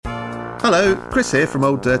Hello, Chris here from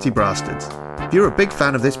Old Dirty Bastards. If you're a big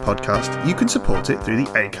fan of this podcast, you can support it through the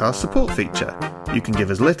Acast support feature. You can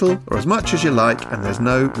give as little or as much as you like, and there's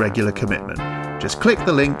no regular commitment. Just click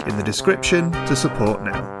the link in the description to support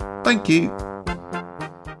now. Thank you.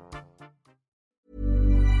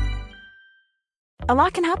 A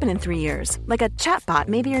lot can happen in 3 years, like a chatbot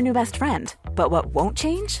may be your new best friend. But what won't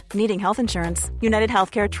change? Needing health insurance. United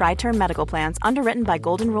Healthcare Tri-Term Medical Plans, underwritten by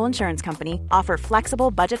Golden Rule Insurance Company, offer flexible,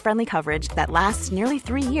 budget-friendly coverage that lasts nearly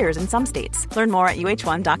 3 years in some states. Learn more at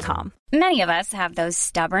uh1.com. Many of us have those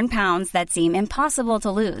stubborn pounds that seem impossible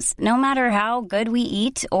to lose, no matter how good we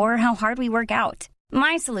eat or how hard we work out.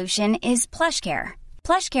 My solution is PlushCare.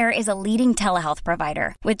 PlushCare is a leading telehealth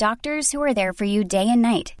provider with doctors who are there for you day and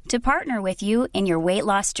night to partner with you in your weight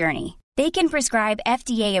loss journey. They can prescribe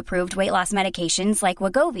FDA-approved weight loss medications like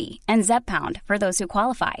Wegovy and Zepbound for those who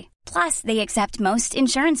qualify. Plus, they accept most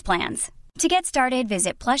insurance plans. To get started,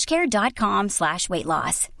 visit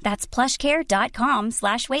plushcare.com/weightloss. That's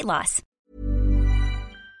plushcare.com/weightloss.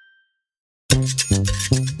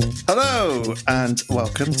 Hello, and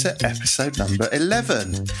welcome to episode number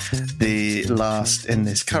 11, the last in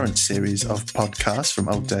this current series of podcasts from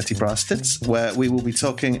Old Dirty Bastards, where we will be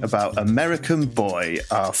talking about American Boy,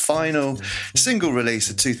 our final single release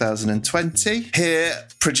of 2020. Here,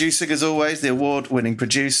 producing as always, the award-winning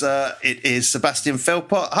producer, it is Sebastian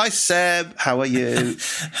Philpott. Hi, Seb, how are you?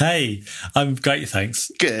 Hey, I'm great, thanks.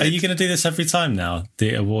 Good. Are you going to do this every time now,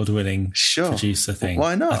 the award-winning producer thing?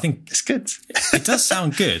 Why not? I think it's good. It does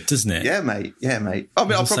sound good, doesn't it? Yeah, mate. I mean, I'll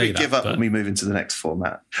probably give up when we move into the next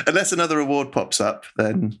format. Unless another award pops up,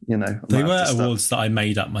 then, you know. They were awards that I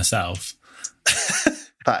made up myself.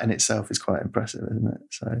 That in itself is quite impressive, isn't it?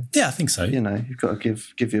 So yeah, I think so. You know, you've got to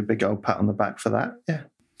give you a big old pat on the back for that. Yeah.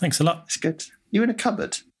 Thanks a lot. It's good. You in a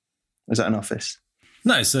cupboard? Or is that an office?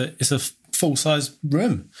 No, it's a full-size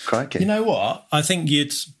room. Crikey. You know what? I think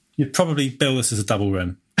you'd probably bill this as a double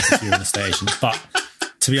room if you were an estate agent, but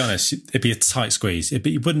to be honest, it'd be a tight squeeze. It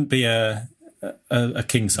wouldn't be a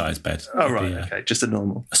king-size bed. Oh, right, okay. Just a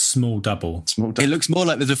normal. A small double. It looks more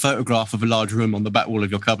like there's a photograph of a large room on the back wall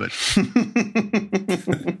of your cupboard.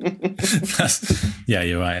 Yeah,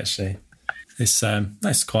 you're right, actually. It's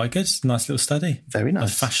quite good. It's a nice little study. Very nice.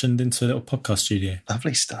 I've fashioned into a little podcast studio.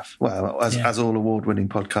 Lovely stuff. Well, as all award-winning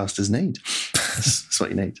podcasters need. That's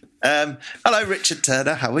what you need. Hello, Richard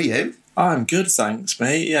Turner. How are you? I'm good, thanks,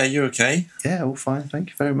 mate. Yeah, you okay? Yeah, all fine. Thank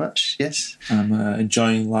you very much. Yes. I'm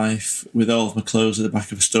enjoying life with all of my clothes at the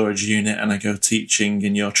back of a storage unit, and I go teaching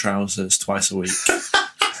in your trousers twice a week.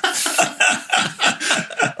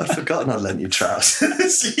 I'd forgotten I lent you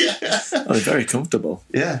trousers. Yeah. Oh, they're very comfortable.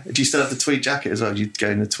 Yeah. Do you still have the tweed jacket as well? Do you go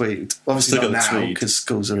in the tweed? Obviously still not got now, because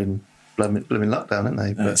schools are in blooming lockdown, aren't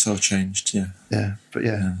they? But, it's all changed, yeah. Yeah, but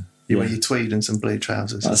yeah. You wear your tweed and some blue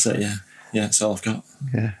trousers. That's it, yeah. Yeah, that's all I've got.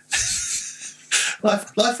 Yeah.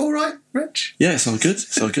 Life all right, Rich? Yeah, it's all good.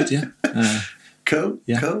 It's all good, yeah. Cool,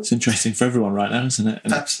 yeah. Cool. It's interesting for everyone right now, isn't it?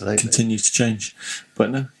 And absolutely. It continues to change.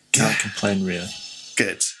 But no, can't complain, really.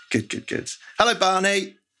 Good. Hello,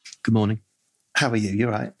 Barney. Good morning. How are you? You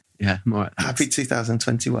all right? Yeah, I'm all right. Happy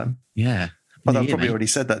 2021. Yeah. Well, I've probably already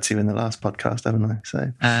said that to you in the last podcast, haven't I?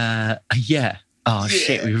 So. Yeah. Oh,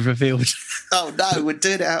 shit, we've revealed. Oh, no, we're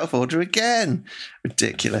doing it out of order again.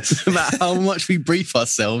 Ridiculous. No matter how much we brief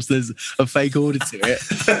ourselves, there's a fake order to it.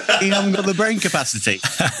 You haven't got the brain capacity.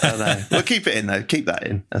 Oh, no. We'll keep it in, though. Keep that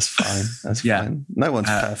in. That's fine. That's fine. No one's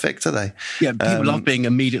perfect, are they? Yeah, people love being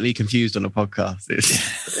immediately confused on a podcast.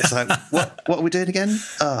 It's like, what are we doing again?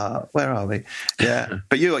 Where are we? Yeah.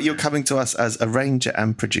 But you're coming to us as arranger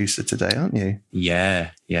and producer today, aren't you?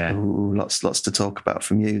 Yeah. Ooh, lots to talk about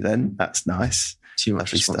from you then. That's nice. Too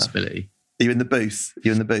much responsibility. Are you in the booth?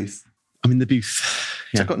 I'm in the booth.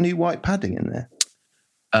 Yeah. So I've got new white padding in there.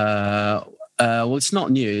 Well, it's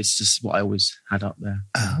not new. It's just what I always had up there.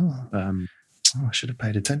 Oh. I should have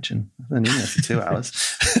paid attention. I've only been there for 2 hours.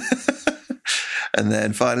 And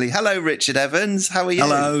then finally, hello, Richard Evans. How are you?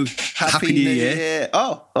 Hello. Happy New Year.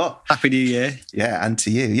 Oh. Happy New Year. Yeah, and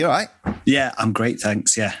to you. You all right? Yeah, I'm great,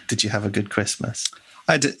 thanks. Yeah. Did you have a good Christmas?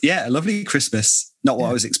 I did. Yeah, a lovely Christmas. Not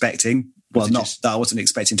what I was expecting. Well, that I wasn't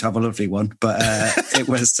expecting to have a lovely one, but it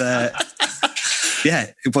was, it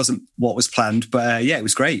wasn't what was planned, but it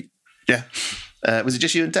was great. Yeah. Was it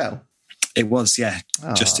just you and Del? It was,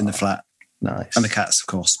 just in the flat. Nice. And the cats, of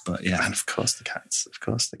course, but yeah. And of course the cats.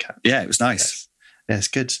 Yeah, it was nice. Yeah, it's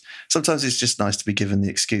good. Sometimes it's just nice to be given the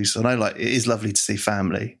excuse. And it is lovely to see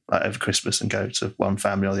family over Christmas and go to one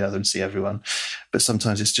family or the other and see everyone. But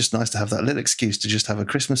sometimes it's just nice to have that little excuse to just have a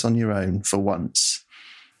Christmas on your own for once.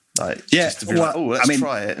 Just to be let's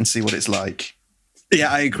try it and see what it's like.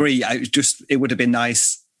 Yeah, I agree. It would have been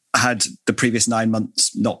nice had the previous 9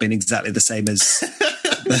 months not been exactly the same as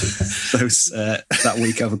that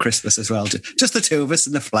week over Christmas as well. Just the two of us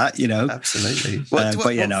in the flat, you know. Absolutely.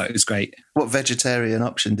 It was great. What vegetarian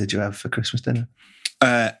option did you have for Christmas dinner?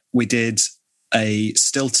 We did a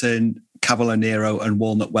Stilton, Cavolo Nero and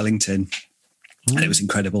Walnut Wellington. And it was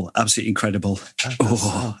incredible. Absolutely incredible.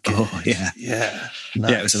 Yeah. Yeah.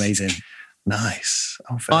 Nice. Yeah, it was amazing. Nice.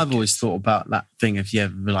 I've always thought about that thing if you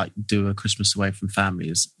ever like do a Christmas away from family,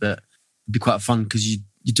 is that it'd be quite fun because you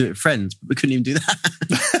do it with friends, but we couldn't even do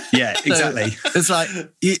that. Yeah, exactly. So it's like,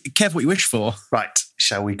 careful what you wish for. Right,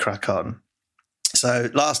 shall we crack on? So,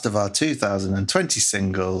 last of our 2020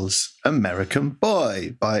 singles, American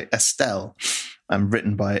Boy by Estelle, and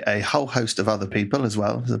written by a whole host of other people as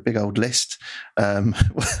well. There's a big old list. One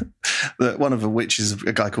of which is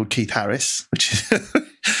a guy called Keith Harris, which is Do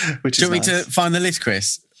you want me to find the list,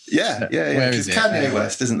 Chris? Yeah. Where is it? Kanye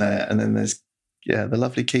West, isn't there? And then there's the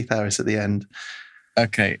lovely Keith Harris at the end.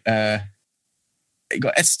 Okay. You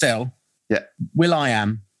got Estelle. Yeah.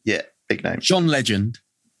 will.i.am. Yeah, big name. John Legend.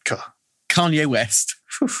 Kanye West.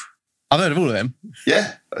 I've heard of all of them.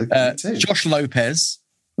 Yeah. Me too. Josh Lopez.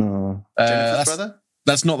 Oh, Jennifer's brother?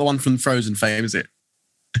 That's not the one from Frozen fame, is it?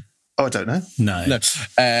 Oh, I don't know. No.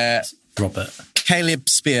 Robert. Caleb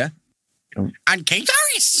Spear. Oh. And Keith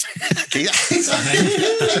Harris.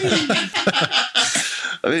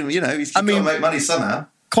 I mean, you know, he's got to make money somehow.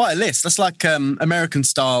 Quite a list. That's like American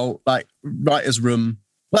style, like writer's room.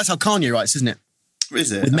 Well, that's how Kanye writes, isn't it?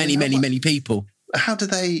 Is it? With many people. How do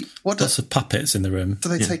they... Lots of puppets in the room. Do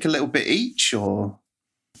they take a little bit each, or...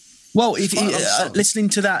 Well, if listening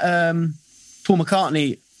to that Paul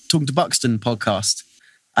McCartney talking to Buxton podcast,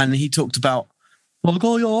 and he talked about, like,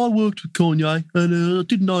 oh yeah, I worked with Kanye, and I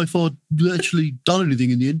didn't know if I'd actually done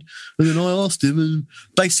anything in the end. And then I asked him, and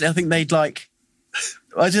basically, I think they'd like,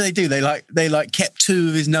 what do? They kept two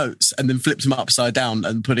of his notes and then flipped them upside down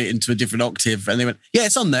and put it into a different octave, and they went, yeah,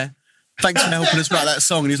 it's on there. Thanks for helping us write that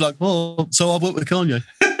song. And he's like, oh, so I've worked with Kanye.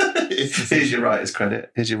 Here's your writer's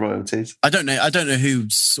credit. Here's your royalties. I don't know who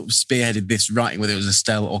sort of spearheaded this writing, whether it was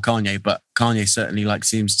Estelle or Kanye, but Kanye certainly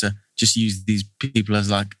seems to just use these people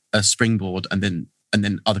as like a springboard, and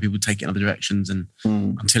then other people take it in other directions, and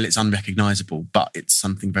until it's unrecognisable, but it's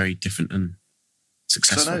something very different and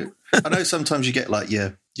successful. I know sometimes you get like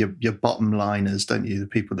your bottom liners, don't you? The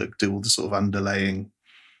people that do all the sort of underlaying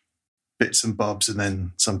bits and bobs, and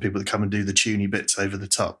then some people that come and do the tuney bits over the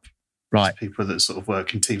top. Right. People that sort of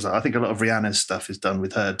work in teams. Like, I think a lot of Rihanna's stuff is done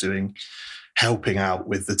with her helping out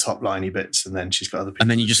with the top liney bits, and then she's got other people.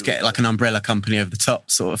 And then you just get like an umbrella company over the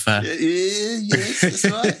top, sort of. Yes, that's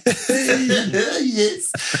right.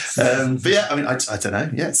 Yes. But yeah, I mean, I don't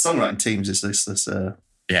know. Yeah, songwriting teams is this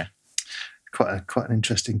quite an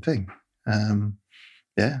interesting thing.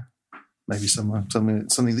 Yeah, maybe something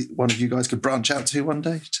that one of you guys could branch out to one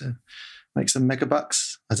day to make some mega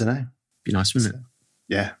bucks. I don't know. Be nice, wouldn't it?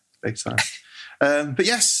 Yeah. Big time. But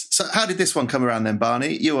yes, so how did this one come around then,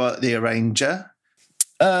 Barney? You are the arranger.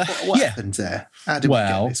 What happened there? How did we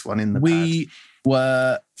get this one in the We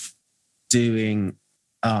were doing...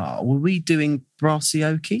 were we doing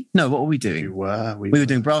Brassioche? No, what were we doing? We were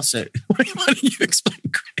doing Brassioche. Why don't you explain,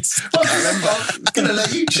 Chris? Well, I'm going to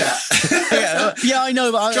let you chat. yeah, I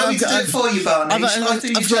know. But do you want me to do it for you, Barney? Shall I do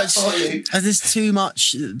your chat for you? There's too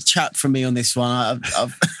much chat from me on this one.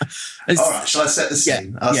 All right, shall I set the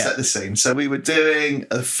scene? I'll set the scene. So we were doing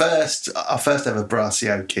our first ever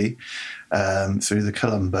Brassioche through the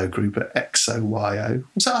Colombo group at XOYO.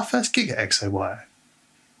 Was that our first gig at XOYO?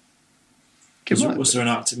 Was there an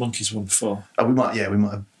Arctic Monkeys one before? Oh, we might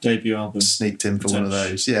have debut album sneaked in for one of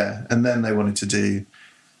those, yeah. And then they wanted to do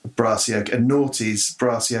Brassioche, and Naughty's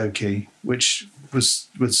Brassioche, which was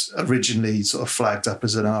originally sort of flagged up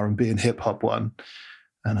as an R&B and hip hop one,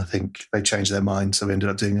 and I think they changed their mind, so we ended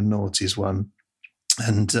up doing a Naughty's one.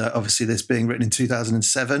 And obviously, this being written in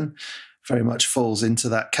 2007, very much falls into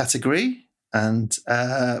that category. And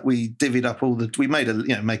we divvied up we made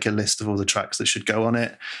make a list of all the tracks that should go on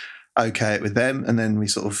it. Okay it with them, and then we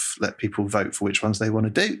sort of let people vote for which ones they want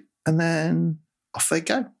to do, and then off they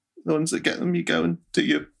go. The ones that get them, you go and do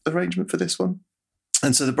your arrangement for this one.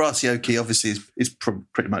 And so the Brassioche obviously is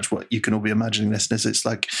pretty much what you can all be imagining, listeners. It's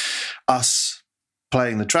like us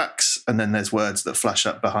playing the tracks, and then there's words that flash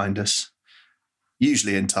up behind us,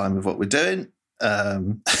 usually in time with what we're doing.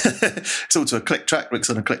 It's all to a click track. Rick's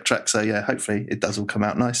on a click track, so yeah, hopefully it does all come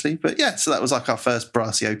out nicely. But yeah, so that was like our first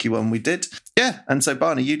Brassioche one we did. Yeah, and so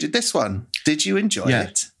Barney, you did this one. Did you enjoy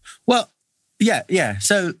it? Well, yeah.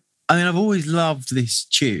 So I mean, I've always loved this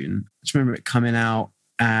tune. I just remember it coming out,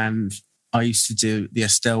 and I used to do the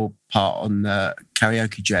Estelle part on the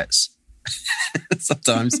karaoke jets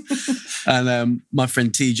sometimes. And my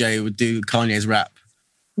friend TJ would do Kanye's rap.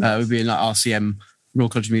 We'd be in like RCM, Royal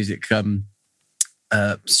College of Music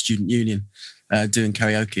Student Union, doing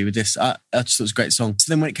karaoke with this. I just thought it was a great song.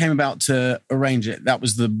 So then when it came about to arrange it, that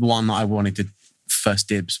was the one that I wanted to first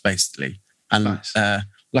dibs, basically. And nice.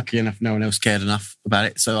 Luckily enough, no one else cared enough about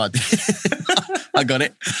it, so I got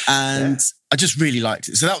it, and I just really liked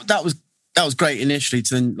it. So that was great initially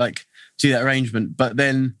to then like do that arrangement, but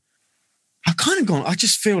then I've kind of gone. I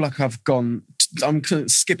just feel like I'm going to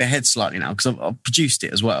skip ahead slightly now because I've produced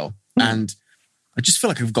it as well, and I just feel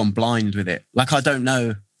like I've gone blind with it. Like I don't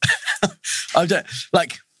know, I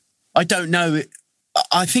don't know.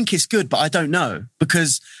 I think it's good, but I don't know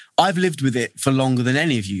because I've lived with it for longer than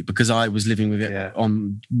any of you because I was living with it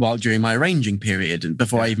during my arranging period and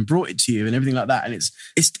before I even brought it to you and everything like that. And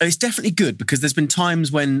it's definitely good because there's been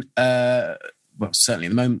times when, certainly at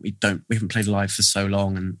the moment we haven't played live for so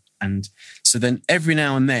long, and so then every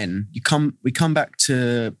now and then we come back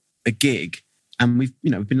to a gig, and we've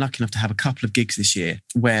been lucky enough to have a couple of gigs this year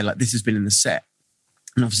where like this has been in the set,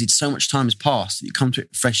 and obviously so much time has passed that you come to it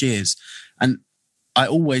with fresh ears, and I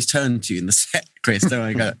always turn to you in the set, Chris, don't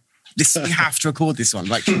I? Go, we have to record this one.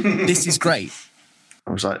 Like, this is great.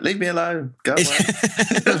 I was like, leave me alone. Go away.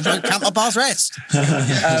 Count my bars rest.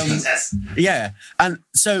 Yeah. And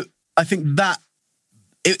so I think that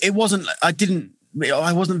it wasn't, I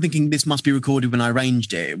wasn't thinking this must be recorded when I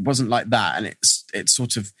arranged it. It wasn't like that. And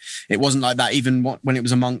it wasn't like that even when it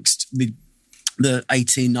was amongst the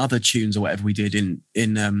 18 other tunes or whatever we did in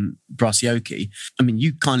Brassiochi. I mean,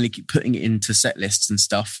 you kindly keep putting it into set lists and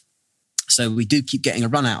stuff. So we do keep getting a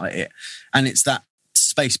run out at it. And it's that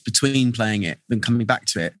space between playing it and coming back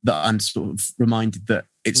to it that I'm sort of reminded that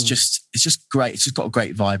it's just great. It's just got a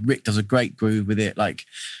great vibe. Rick does a great groove with it. Like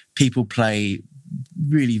people play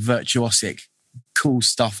really virtuosic, cool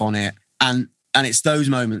stuff on it. And it's those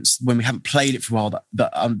moments when we haven't played it for a while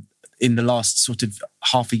that in the last sort of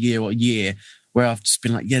half a year or a year where I've just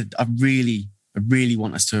been like, yeah, I really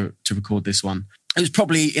want us to record this one. It was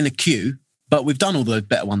probably in a queue, but we've done all the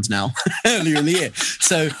better ones now earlier in the year.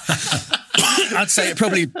 So I'd say it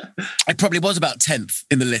probably was about 10th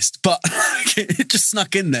in the list, but it just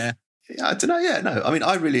snuck in there. I don't know. Yeah, no. I mean,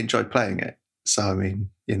 I really enjoyed playing it. So, I mean,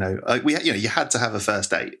 you had to have a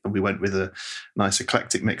first date, and we went with a nice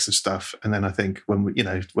eclectic mix of stuff. And then I think when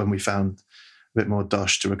we found a bit more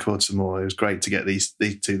dosh to record some more, it was great to get these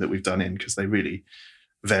two that we've done in because they really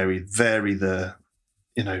vary the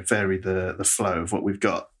flow of what we've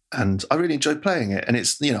got. And I really enjoyed playing it. And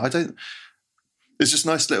it's, it's just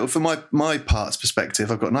nice little, from my parts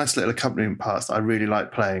perspective, I've got nice little accompaniment parts that I really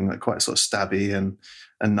like playing, like quite sort of stabby and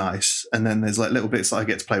nice. And then there's like little bits that I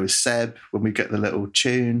get to play with Seb when we get the little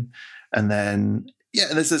tune. And then,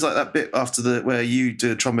 there's like that bit after where you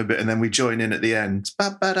do a trombone bit and then we join in at the end. I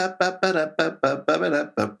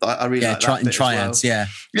really like that bit triads, as well.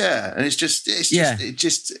 Yeah. And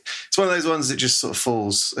it's one of those ones that just sort of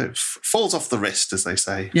falls off the wrist, as they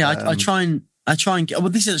say. Yeah, I try and get. Well,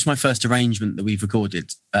 this is my first arrangement that we've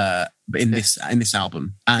recorded in this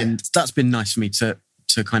album, and that's been nice for me to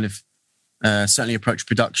kind of certainly approach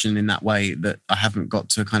production in that way, that I haven't got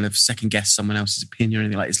to kind of second guess someone else's opinion or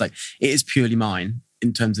anything like. It's like it is purely mine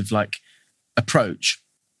in terms of like approach.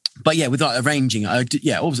 But yeah, with like arranging,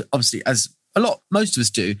 obviously as most of us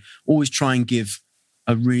do, always try and give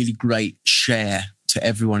a really great share to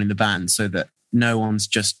everyone in the band so that no one's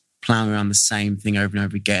just plowing around the same thing over and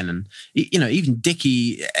over again. And even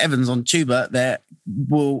Dickie Evans on tuba there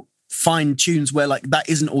will find tunes where like that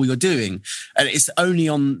isn't all you're doing, and it's only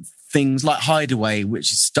on things like Hideaway,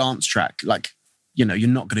 which is dance track, like you're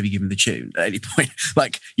not going to be given the tune at any point.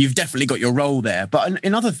 Like you've definitely got your role there, but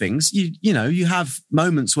in other things you have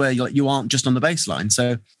moments where you aren't just on the bass line.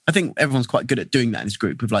 So I think everyone's quite good at doing that in this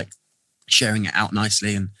group, of like sharing it out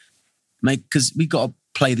nicely and because we've got to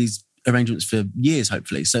play these arrangements for years,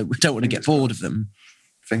 hopefully, so we don't want to get bored of them.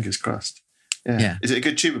 Fingers crossed. Yeah. Is it a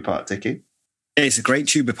good tuba part, Dickie? It's a great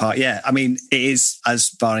tuba part, yeah. I mean, it is, as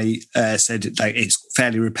Barney said, like, it's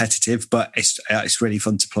fairly repetitive, but it's really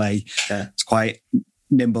fun to play. Yeah. It's quite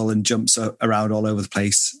nimble and jumps around all over the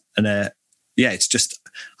place. And it's just,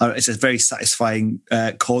 it's a very satisfying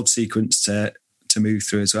chord sequence to move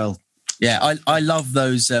through as well. Yeah, I love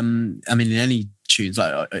those, in any tunes,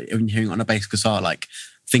 like when you're hearing it on a bass guitar, like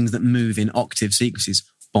things that move in octave sequences.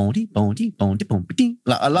 Like,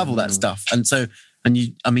 I love all that stuff. And so,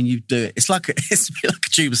 you do it. It's like a bit like a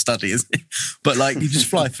tuba study, isn't it? But like you just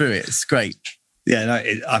fly through it. It's great. Yeah, no,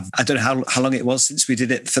 I don't know how long it was since we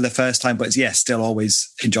did it for the first time, but still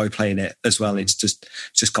always enjoy playing it as well. It's just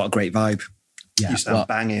got a great vibe. You sound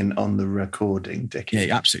banging on the recording, Dickie. Yeah,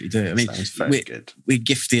 you absolutely do. I mean, very good. We're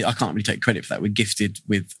gifted. I can't really take credit for that. We're gifted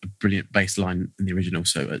with a brilliant bass line in the original,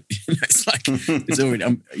 so it's like it's already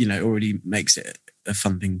already makes it a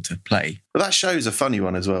fun thing to play. But that show's a funny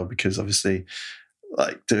one as well because obviously,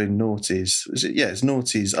 like doing Naughty's, it's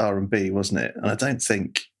Naughty's R&B, wasn't it? And I don't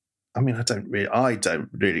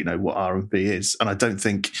really know what R&B is, and I don't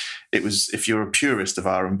think it was. If you're a purist of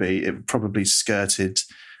R&B, it probably skirted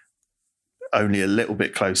only a little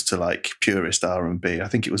bit close to like purist R&B. I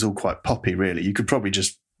think it was all quite poppy, really. You could probably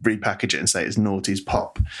just repackage it and say it's Naughty's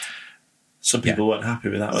pop. Some people weren't happy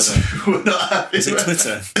with that, were they? We're not happy. Is it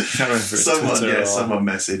Twitter? I can't remember if it's Twitter someone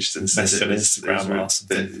messaged and said it was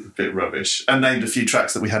Instagram a bit rubbish and named a few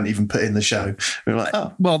tracks that we hadn't even put in the show. We were like,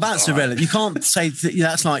 oh, well, that's irrelevant. You can't say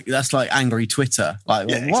that's like angry Twitter. Like,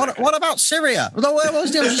 what about Syria? I was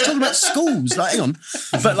just talking about schools. Like, hang on,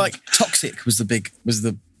 but like Toxic was the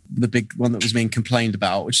big one that was being complained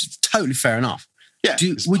about, which is totally fair enough. Yeah.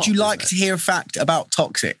 Would you like to hear a fact about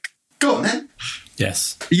Toxic? Go on then.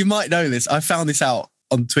 Yes. You might know this. I found this out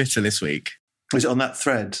on Twitter this week. Was it on that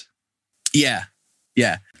thread? Yeah.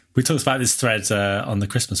 Yeah. We talked about this thread on the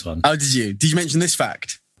Christmas one. Oh, did you? Did you mention this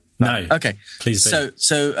fact? No. Okay. Please do.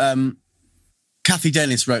 So Kathy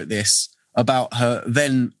Dennis wrote this about her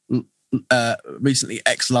then recently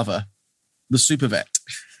ex-lover, the super vet.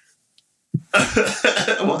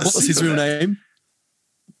 What's his real name?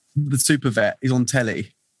 The super vet. He's on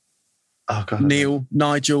telly. Oh, God.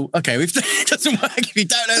 Nigel. Okay, it doesn't work if you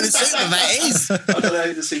don't know who the super vet is. I don't know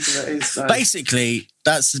who the super vet is. No. Basically,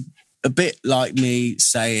 that's a bit like me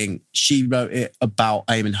saying she wrote it about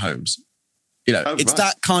Eamon Holmes. It's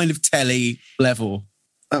that kind of telly level.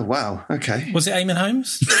 Oh, wow. Okay. Was it Eamon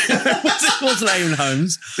Holmes? It wasn't Eamon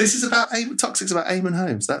Holmes. This is about Toxic's about Eamon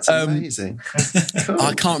Holmes. That's amazing. Cool.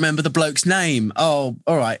 I can't remember the bloke's name. Oh,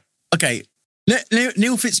 all right. Okay.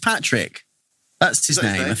 Neil Fitzpatrick. That's his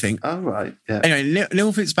name, I think. Oh, right. Yeah. Anyway,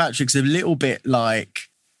 Neil Fitzpatrick's a little bit like...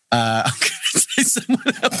 I'm going to say someone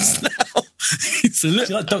else now. It's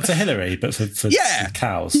like Dr. Hillary, but for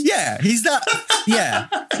cows. Yeah, he's that.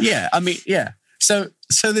 Yeah. I mean, yeah. So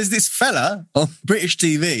there's this fella on British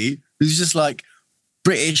TV who's just like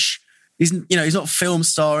British. He's not a film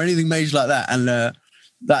star or anything major like that, and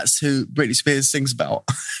that's who Britney Spears sings about.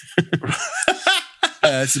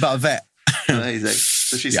 It's about a vet. Amazing.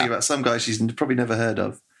 So she's singing about some guy she's probably never heard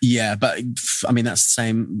of. Yeah, but I mean that's the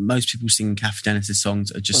same. Most people singing Kathy Dennis'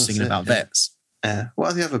 songs are just singing about vets. Yeah.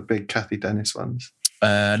 What are the other big Kathy Dennis ones?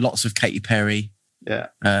 Lots of Katy Perry. Yeah.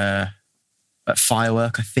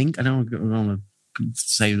 Firework, I think. I don't want to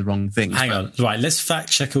say the wrong thing. Hang on. Right, let's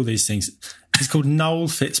fact check all these things. He's called Noel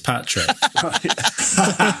Fitzpatrick. He's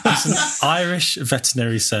an Irish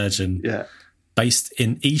veterinary surgeon. Yeah. Based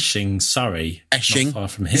in Eashing, Surrey. Eashing. Not far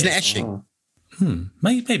from here. Isn't it Eashing?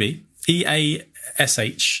 Maybe. Eashing.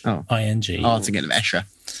 Oh, I was thinking of Esher.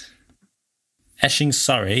 Eashing,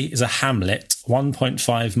 Surrey is a hamlet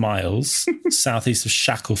 1.5 miles southeast of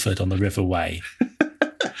Shackleford on the River Wey.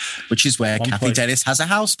 Which is where Kathy Dennis has a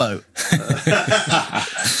houseboat.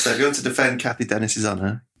 So if you want to defend Kathy Dennis's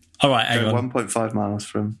honour, all right, hang on. 1.5 miles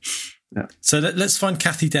from... Yeah. So let's find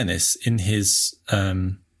Kathy Dennis in his...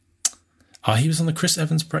 he was on the Chris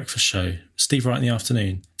Evans Breakfast Show, Steve Wright in the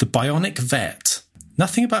Afternoon. The Bionic Vet.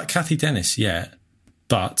 Nothing about Kathy Dennis yet,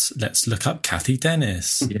 but let's look up Kathy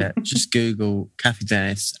Dennis. Yeah, just Google Kathy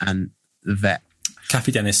Dennis and the vet.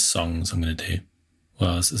 Kathy Dennis songs I'm going to do.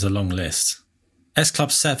 Well, there's a long list. S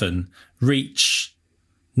Club 7, Reach,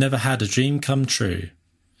 Never Had a Dream Come True,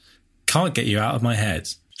 Can't Get You Out of My Head.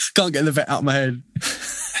 Can't get the vet out of my head.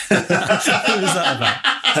 What was that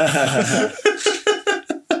about?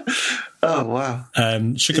 Oh, wow.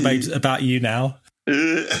 Sugar Babes, About You Now.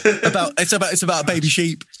 It's about a baby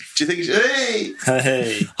sheep. Do you think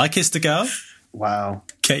hey? I Kissed a Girl. Wow.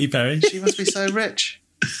 Katy Perry. She must be so rich.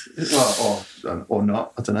 Well, or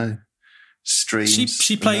not. I don't know. Streams.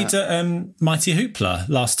 She played Mighty Hoopla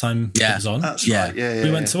last time it was on. That's right. Yeah.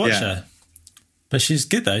 We went to watch her. But she's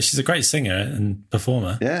good though. She's a great singer and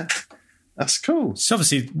performer. Yeah. That's cool. She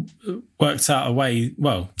obviously worked out a way,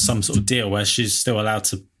 some sort of deal where she's still allowed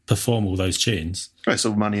to perform all those tunes. Well, it's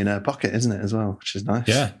all money in her pocket, isn't it, as well? Which is nice.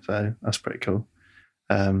 Yeah. So that's pretty cool.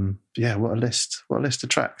 What a list. What a list of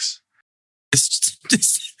tracks.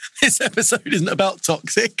 This episode isn't about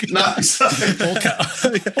Toxic. No, sorry.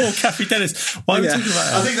 or Kathy Dennis. Why are we talking about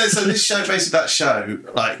her? I think this show, basically that show,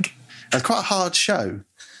 like, it's quite a hard show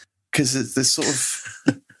because there's sort of,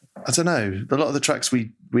 I don't know, a lot of the tracks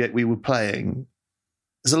we were playing,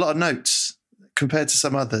 there's a lot of notes compared to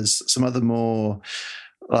some other more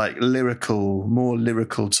like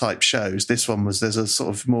lyrical type shows. This one there's a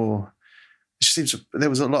sort of more, just seems there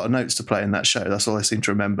was a lot of notes to play in that show. That's all I seem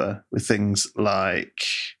to remember, with things like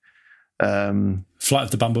Flight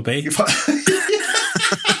of the Bumblebee.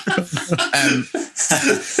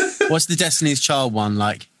 What's the Destiny's Child one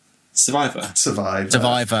like? Survivor.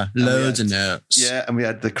 Loads of notes. Yeah, and we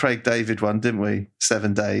had the Craig David one, didn't we?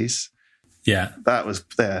 7 Days. Yeah, that was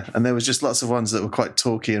there, and there was just lots of ones that were quite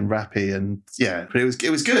talky and rappy, and yeah, but it was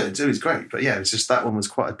good, it was great, but yeah, it was just that one was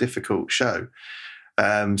quite a difficult show.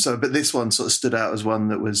 But this one sort of stood out as one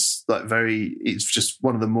that was like it's just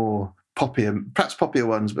one of the more poppier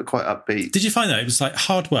ones, but quite upbeat. Did you find that it was like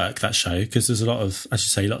hard work, that show? Because there's a lot of, as you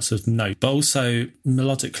say, lots of note, but also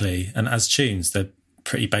melodically and as tunes, they're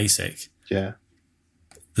pretty basic. Yeah.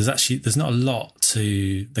 There's not a lot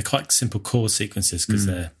to, they're quite simple chord sequences because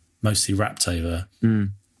they're mostly rapped over.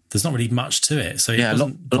 There's not really much to it. So yeah, a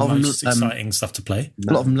lot of most exciting stuff to play.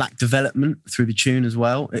 A lot of them lack development through the tune as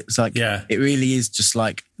well. It's like, it really is just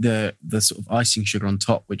like the sort of icing sugar on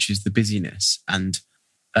top, which is the busyness and,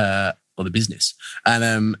 or the business.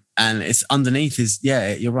 And it's underneath is,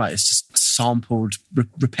 you're right. It's just sampled,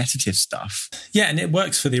 repetitive stuff. Yeah. And it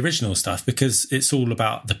works for the original stuff because it's all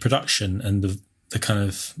about the production and the kind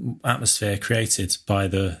of atmosphere created by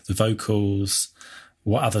the vocals,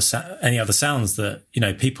 any other sounds that, you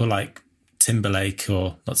know, people like Timberland,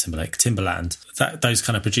 those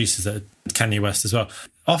kind of producers, that Kanye West as well.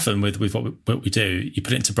 Often with what we do, you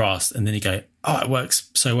put it into brass and then you go, oh, it works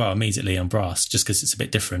so well immediately on brass just because it's a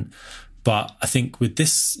bit different. But I think with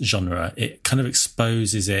this genre, it kind of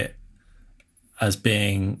exposes it as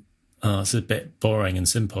being, it's a bit boring and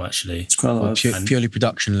simple, actually. It's quite a lot purely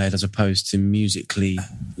production-led as opposed to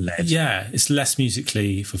musically-led. Yeah, it's less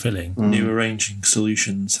musically fulfilling. New arranging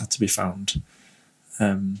solutions had to be found.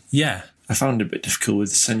 I found it a bit difficult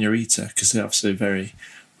with Senorita because they're obviously very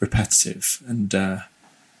repetitive and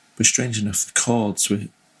but strange enough, the chords were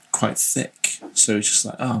quite thick. So it's just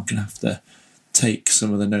like, I'm going to have to take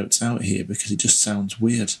some of the notes out here because it just sounds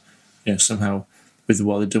weird. You know, somehow with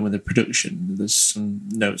what they've done with the production, there's some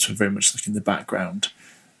notes were very much like in the background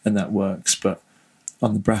and that works. But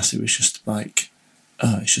on the brass, it was just like,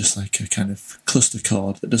 it's just like a kind of cluster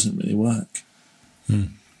chord that doesn't really work.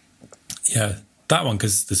 Yeah, that one,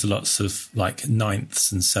 because there's lots of like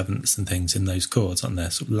ninths and sevenths and things in those chords, aren't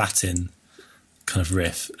there? Sort of Latin kind of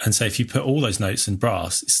riff. And so if you put all those notes in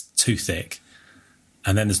brass, it's too thick.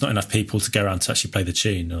 And then there's not enough people to go around to actually play the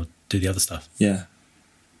tune or do the other stuff. Yeah.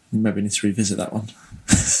 Maybe need to revisit that one.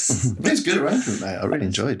 It's a good arrangement, mate. I really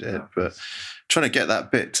enjoyed it. But trying to get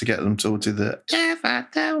that bit to get them to all do the... Oh,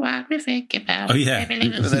 yeah.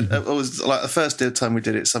 And then it was like the first time we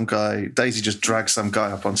did it, Daisy just dragged some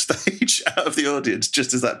guy up on stage out of the audience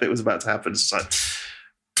just as that bit was about to happen. It's like,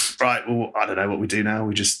 right, well, I don't know what we do now.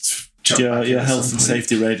 We just... Your health and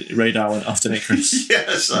safety radar went off, didn't it, Chris?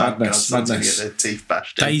 Yes. Madness. Get their teeth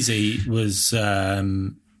bashed in. Daisy was a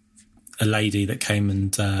lady that came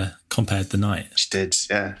and compared the night. She did,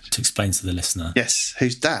 yeah. To explain to the listener. Yes,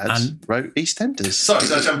 whose dad wrote EastEnders. Sorry,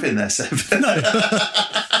 did I jump in there, Seb? No. Not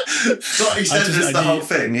EastEnders, the whole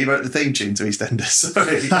thing. He wrote the theme tune to EastEnders.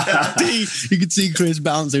 Sorry. You could see Chris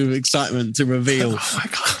bouncing with excitement to reveal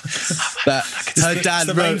that her dad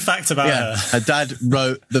the wrote... main fact about her. Her dad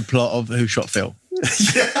wrote the plot of Who Shot Phil.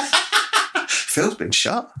 Phil's been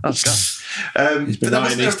shot. Oh, God. But there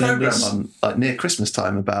wasn't a programme on like near Christmas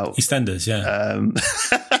time about EastEnders, yeah.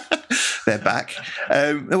 They're back.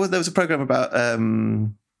 There was a programme about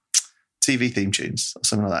TV theme tunes or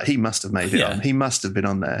something like that. He must have made it on. He must have been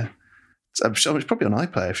on there. So I'm sure it's probably on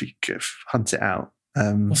iPlayer if you could hunt it out.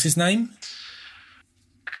 What's his name?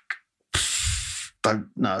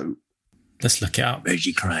 Don't know. Let's look it up.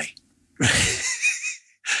 Reggie Cray.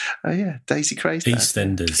 Oh, yeah. Daisy Cray's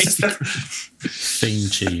EastEnders theme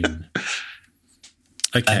tune.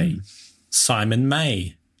 Okay. Simon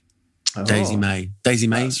May. Oh. Daisy May.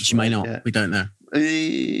 She may not. Yeah. We don't know.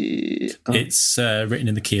 It's written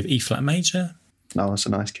in the key of E flat major. Oh, that's a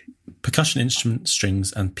nice key. Percussion instrument,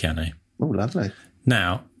 strings, and piano. Oh, lovely.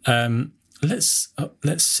 Now, let's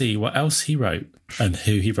see what else he wrote and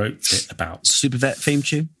who he wrote it about. Supervet theme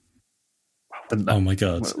tune. Oh my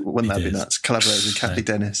God. Wouldn't that be nuts? Collaborated with Kathy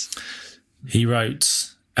Dennis. He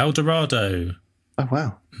wrote El Dorado. Oh,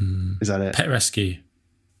 wow. Is that it? Pet Rescue.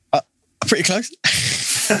 Pretty close.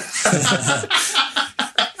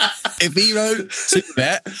 If he wrote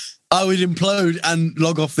Supervet, I would implode and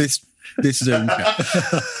log off this Zoom.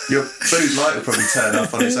 Your food light will probably turn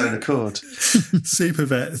off on its own accord.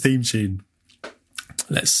 Supervet theme tune.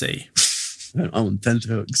 Let's see. I want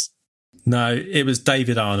tenterhooks. No, it was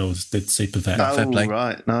David Arnold did Supervet. Oh, fair play.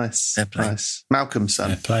 Right, nice. Fair play. Nice. Malcolm's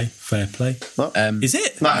son. Fair play. What? Is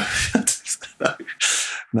it? No. No.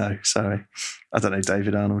 No, sorry. I don't know who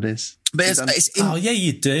David Arnold is. But oh yeah,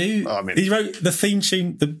 you do. Oh, I mean, he wrote the theme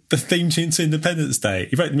tune, the theme tune to Independence Day.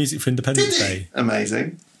 He wrote the music for Independence Day.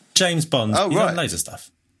 Amazing. James Bond. He's done loads of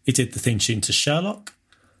stuff. He did the theme tune to Sherlock.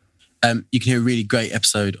 You can hear a really great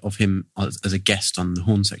episode of him as a guest on the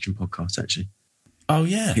Horn Section podcast, actually. Oh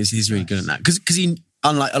yeah, he's really good at that because he,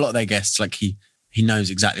 unlike a lot of their guests, like he knows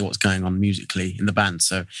exactly what's going on musically in the band,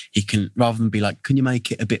 so he can, rather than be like, "Can you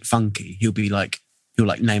make it a bit funky?" He'll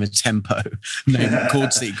name a tempo, name a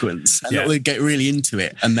chord sequence, and they'll get really into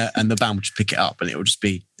it, and the band will just pick it up, and it will just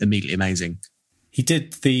be immediately amazing. He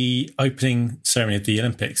did the opening ceremony of the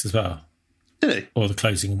Olympics as well. Did he? Or the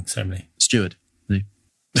closing ceremony? Steward.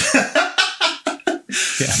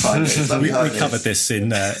 Yeah, we covered this in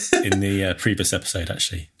the previous episode,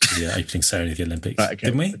 actually, the opening ceremony of the Olympics, right,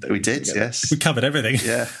 okay. Didn't we? We did, yes. We covered everything.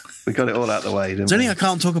 Yeah, we got it all out of the way, didn't we? Something I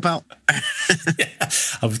can't talk about. Yeah,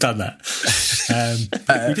 I've done that.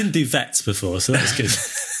 We didn't do vets before, so that's good.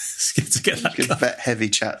 It's good to get that. Good vet heavy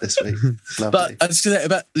chat this week. Lovely. But I was going to say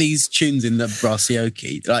about these tunes in the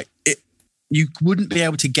Brassiochi, like you wouldn't be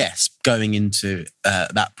able to guess going into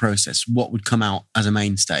that process what would come out as a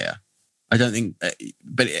mainstayer. I don't think,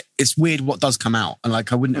 but it's weird what does come out. And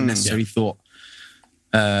like, I wouldn't have necessarily thought,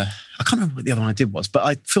 I can't remember what the other one I did was, but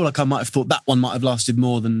I feel like I might have thought that one might have lasted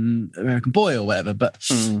more than American Boy or whatever. But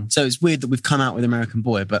so it's weird that we've come out with American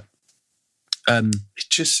Boy, but it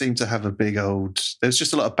just seemed to have a big there's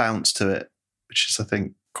just a lot of bounce to it, which is, I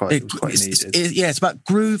think, quite needed. It's about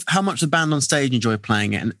groove, how much the band on stage enjoy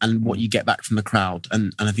playing it, and what you get back from the crowd.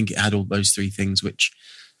 And I think it had all those three things, which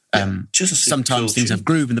sometimes things have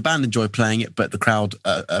groove and the band enjoy playing it, but the crowd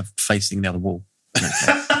are facing the other wall. They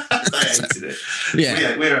hated it.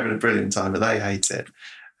 Yeah. We're having a brilliant time, but they hate it.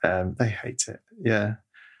 They hate it. Yeah.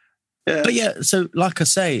 But yeah, so like I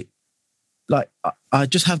say, like I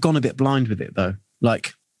just have gone a bit blind with it though.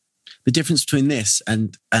 Like the difference between this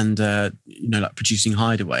and like producing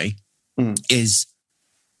Hideaway is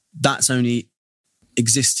that's only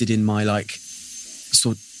existed in my like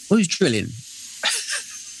sort of, who's drilling?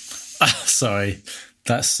 Sorry,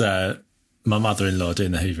 that's my mother-in-law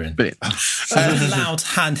doing the hoovering. Brilliant. A loud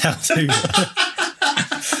handheld hoover.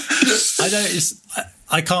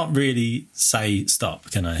 I can't really say stop,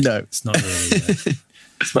 can I? No. It's not really...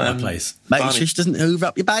 it's not my place. Mate, Shish doesn't hoover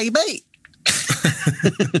up your baby.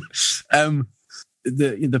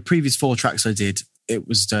 The previous 4 tracks I did, it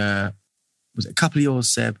was it a couple of yours,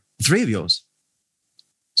 Seb? 3 of yours,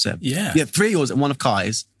 Seb? Yeah. Yeah, 3 of yours and 1 of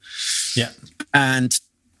Kai's. Yeah. And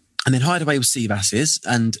then Hideaway was Seabass's.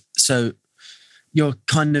 And so you're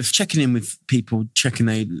kind of checking in with people, checking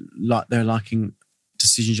they're liking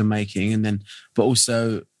decisions you're making, and then, but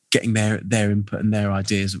also getting their input and their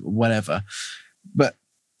ideas, whatever. But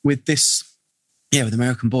with this, with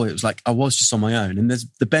American Boy, it was like I was just on my own. And there's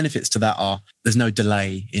the benefits to that are there's no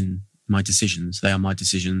delay in my decisions. They are my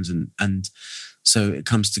decisions. And so it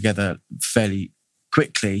comes together fairly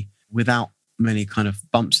quickly without many kind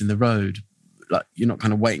of bumps in the road. Like you're not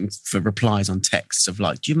kind of waiting for replies on texts of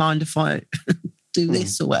like, do you mind if I do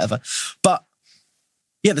this or whatever? But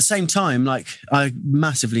yeah, at the same time, like I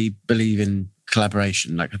massively believe in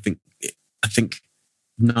collaboration. Like I think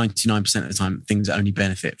 99% of the time things only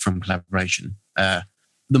benefit from collaboration. The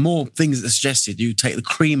more things that are suggested, you take the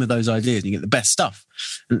cream of those ideas and you get the best stuff.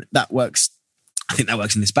 And that works. I think that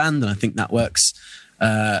works in this band, and I think that works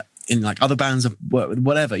in like other bands I've worked with,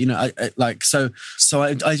 whatever, I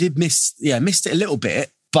did missed it a little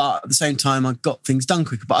bit, but at the same time I got things done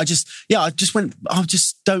quicker. But I just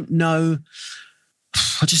don't know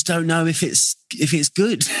if it's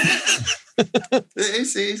good. It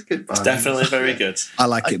is good, Barney. It's definitely very good. I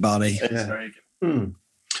like it, Barney. It's very good.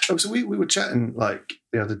 Oh, so we were chatting like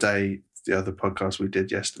the other day, the other podcast we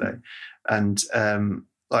did yesterday, and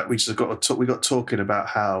like we got talking about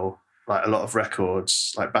how like a lot of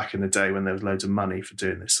records, like back in the day when there was loads of money for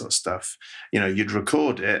doing this sort of stuff, you'd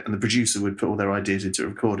record it and the producer would put all their ideas into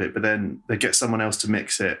record it, but then they'd get someone else to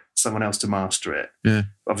mix it, someone else to master it. Yeah.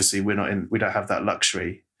 Obviously we don't have that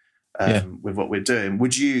luxury with what we're doing.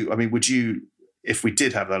 Would you, if we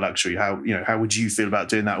did have that luxury, how would you feel about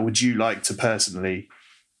doing that? Or would you like to personally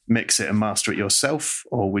mix it and master it yourself,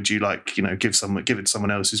 or would you like give it to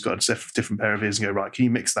someone else who's got a different pair of ears and go, right, can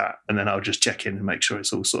you mix that, and then I'll just check in and make sure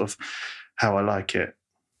it's all sort of how I like it?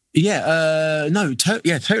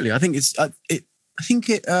 Totally. I think it's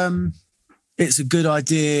a good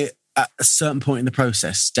idea at a certain point in the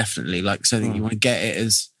process, definitely. Like, so that you want to get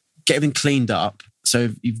everything cleaned up, so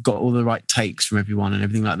you've got all the right takes from everyone and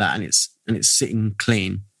everything like that, and it's sitting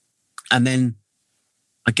clean, and then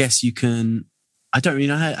I guess you can. I don't really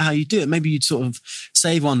know how you do it. Maybe you'd sort of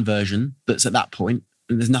save one version that's at that point,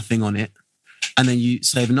 there's nothing on it, and then you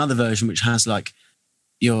save another version which has like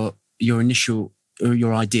your initial or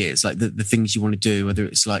your ideas, like the things you want to do, whether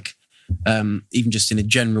it's like even just in a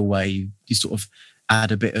general way, you sort of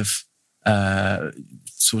add a bit of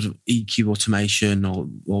sort of EQ automation or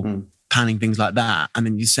panning, things like that, and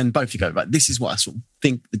then you send both. You go, right, this is what I sort of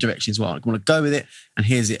think the direction is. Well, I want to go with it, and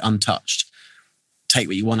here's it untouched. Take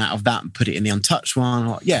what you want out of that and put it in the untouched one.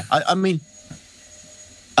 Or, yeah, I mean,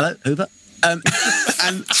 hello, Hoover. And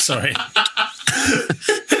sorry.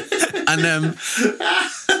 And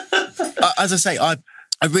as I say, I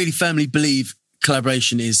really firmly believe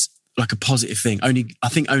collaboration is like a positive thing. I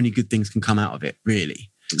think only good things can come out of it, really.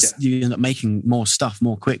 You end up making more stuff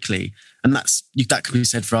more quickly. And that can be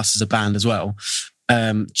said for us as a band as well.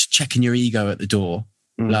 Checking your ego at the door.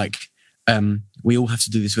 Like, we all have to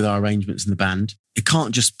do this with our arrangements in the band. It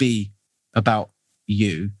can't just be about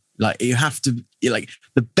you. Like, you have to, like,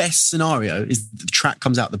 the best scenario is the track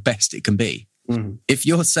comes out the best it can be. If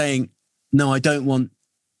you're saying, no, I don't want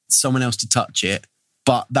someone else to touch it,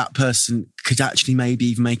 but that person could actually maybe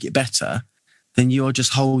even make it better, then you're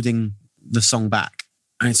just holding the song back.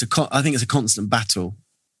 And I think it's a constant battle.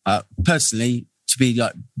 Personally, to be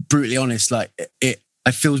like brutally honest, like it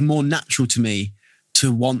feels more natural to me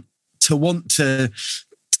to want to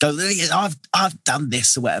go, I've done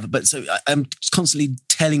this or whatever. But so I'm constantly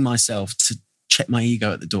telling myself to check my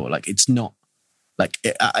ego at the door. Like, it's not like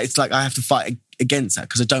it's like I have to fight against that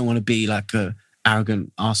because I don't want to be like a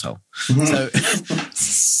arrogant arsehole.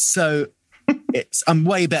 So I'm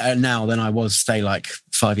way better now than I was, say, like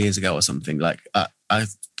 5 years ago or something. Like, but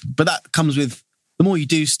that comes with the more you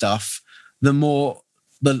do stuff, the more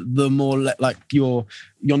like you're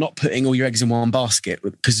not putting all your eggs in one basket,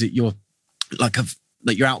 because you're like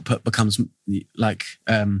your output becomes like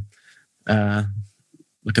a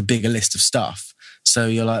bigger list of stuff. So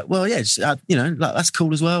you're like, well, yeah, just, like, that's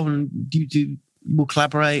cool as well, and we'll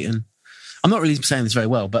collaborate. And I'm not really saying this very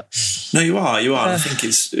well, but no, you are. I think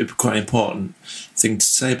it's quite an important thing to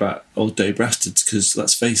say about Old Dirty Bastards, because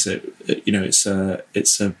let's face it, it's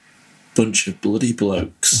a bunch of bloody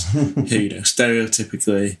blokes who,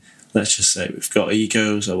 stereotypically, let's just say we've got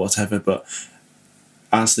egos or whatever, but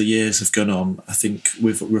as the years have gone on, I think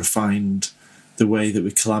we've refined the way that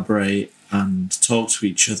we collaborate and talk to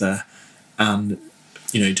each other, and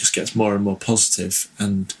it just gets more and more positive,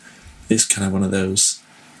 and it's kind of one of those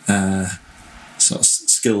sort of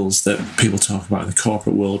skills that people talk about in the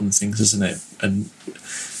corporate world and things, isn't it? And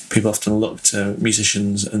people often look to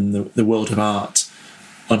musicians and the world of art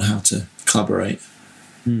on how to collaborate.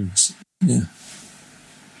 So, yeah.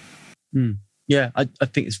 Yeah, I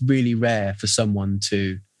think it's really rare for someone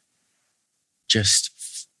to just,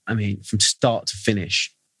 from start to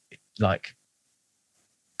finish, like,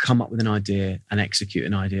 come up with an idea and execute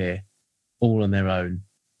an idea all on their own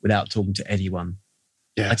without talking to anyone.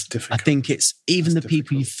 Yeah, it's difficult. I think it's even the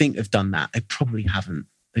people you think have done that, they probably haven't.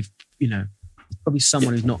 They've, probably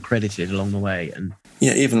someone who's not credited along the way. And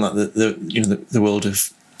yeah, even like the world of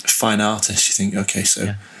fine artists, you think, okay,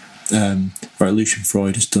 so right, Lucian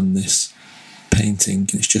Freud has done this painting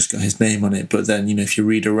and it's just got his name on it, but then if you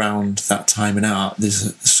read around that time in art, there's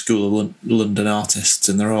a school of London artists,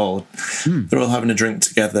 and they're all having a drink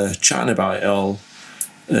together, chatting about it all,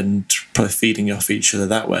 and probably feeding off each other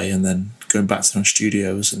that way, and then going back to their own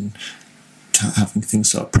studios and having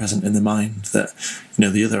things sort of present in the mind that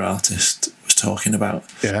the other artist was talking about.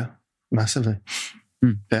 Yeah, massively.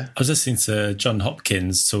 Yeah, I was listening to John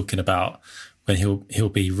Hopkins talking about when he'll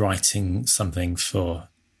be writing something for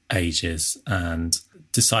ages and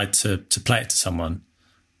decide to play it to someone.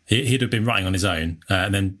 He'd have been writing on his own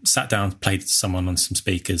and then sat down, played it to someone on some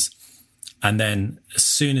speakers, and then as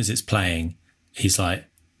soon as it's playing, he's like,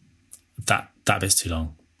 that bit's too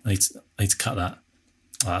long. I need to cut that.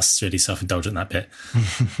 Oh, that's really self-indulgent, that bit.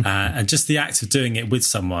 And just the act of doing it with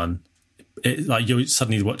someone, like you're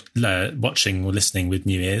suddenly watching or listening with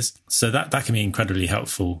new ears. So that can be incredibly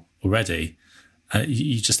helpful already.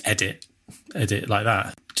 You just edit like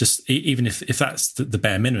that. Just even if that's the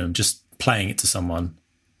bare minimum, just playing it to someone,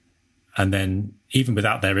 and then even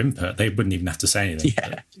without their input, they wouldn't even have to say anything.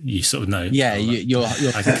 Yeah, you sort of know. Yeah, you're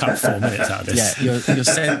I can cut 4 minutes out of this. Yeah, your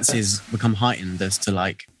senses become heightened as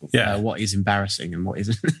to what is embarrassing and what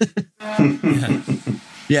isn't.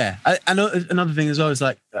 Yeah. And another thing as well is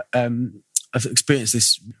like I've experienced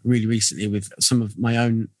this really recently with some of my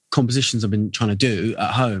own compositions I've been trying to do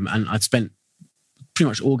at home, and I'd spent pretty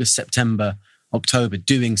much August, September, October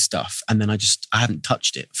doing stuff, and then I haven't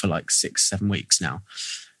touched it for like 6-7 weeks now,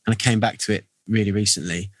 and I came back to it really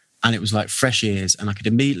recently, and it was like fresh ears, and I could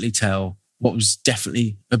immediately tell what was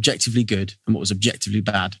definitely objectively good and what was objectively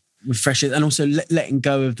bad. refresh it, and also letting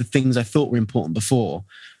go of the things I thought were important before,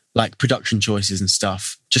 like production choices and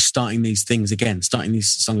stuff. Just starting these songs again,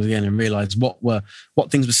 and realize what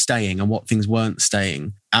things were staying and what things weren't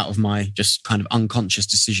staying out of my just kind of unconscious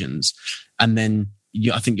decisions. And then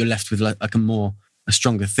I think you're left with like a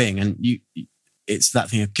stronger thing. And it's that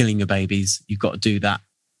thing of killing your babies. You've got to do that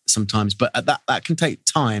sometimes, but that can take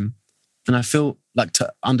time. And I feel like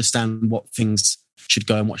to understand what things should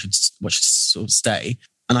go and what should sort of stay.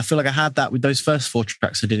 And I feel like I had that with those first 4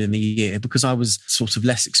 tracks I did in the year, because I was sort of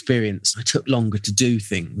less experienced. I took longer to do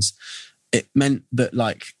things. It meant that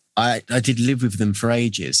like I did live with them for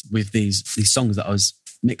ages with these songs that I was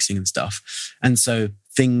mixing and stuff. And so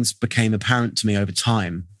things became apparent to me over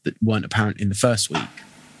time that weren't apparent in the first week.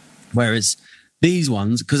 Whereas these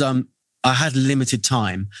ones, because I had limited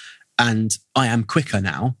time and I am quicker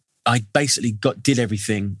now, I basically did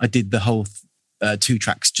everything. I did the whole 2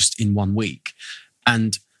 tracks just in 1 week.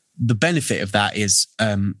 And the benefit of that is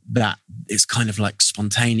that it's kind of like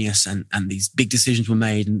spontaneous and these big decisions were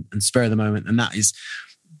made and spur of the moment. And that is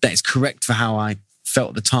correct for how I felt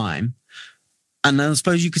at the time. And I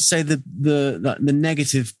suppose you could say the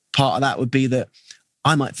negative part of that would be that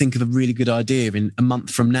I might think of a really good idea in a month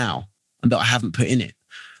from now and that I haven't put in it.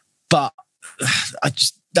 But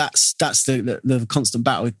that's the constant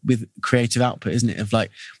battle with creative output, isn't it? Of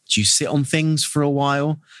like, do you sit on things for a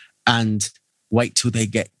while and wait till they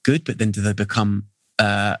get good, but then do they become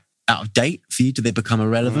out of date for you? Do they become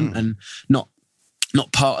irrelevant and not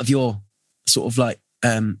part of your sort of like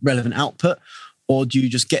relevant output? Or do you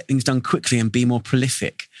just get things done quickly and be more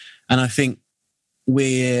prolific? And I think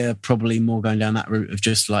we're probably more going down that route of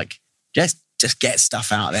just get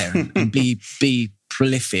stuff out there and be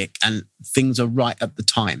prolific, and things are right at the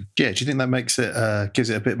time. Yeah, do you think that makes it gives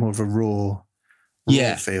it a bit more of a raw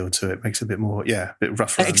feel to it? Makes it a bit more, a bit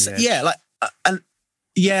rougher.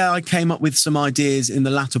 I came up with some ideas in the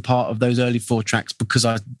latter part of those early 4 tracks because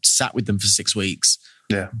I sat with them for 6 weeks.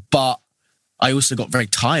 Yeah, but I also got very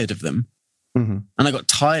tired of them. Mm-hmm. And I got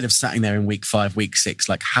tired of sitting there in week 5, week 6.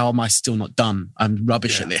 Like, how am I still not done? I'm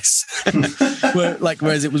rubbish at this.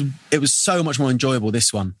 Whereas it was so much more enjoyable,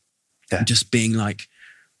 this one. Yeah. Just being like,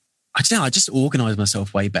 I don't know, I just organised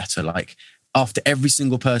myself way better. Like, after every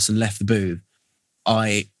single person left the booth,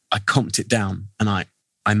 I comped it down and I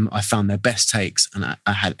found their best takes, and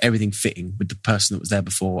I had everything fitting with the person that was there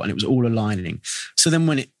before, and it was all aligning. So then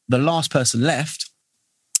when the last person left,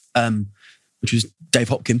 which was Dave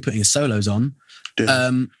Hopkin putting his solos on,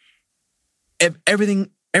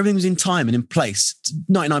 everything was in time and in place.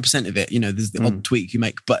 99% of it, there's the odd tweak you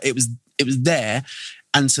make, but it was there.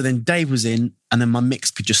 And so then Dave was in, and then my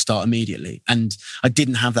mix could just start immediately. And I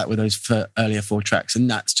didn't have that with those earlier 4 tracks.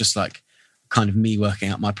 And that's just like kind of me working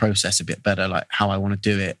out my process a bit better, like how I want to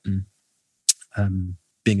do it, and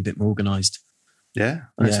being a bit more organised. Yeah,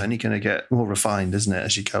 it's only going to get more refined, isn't it,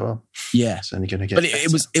 as you go on? Yeah, it's only going to get. But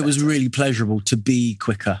it was really pleasurable to be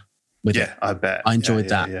quicker with it. Yeah, I bet. I enjoyed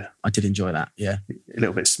that. Yeah. I did enjoy that. Yeah, a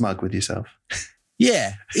little bit smug with yourself.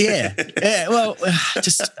 Yeah. Well,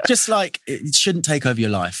 just like it shouldn't take over your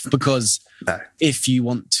life, because if you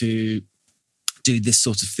want to do this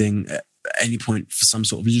sort of thing at any point for some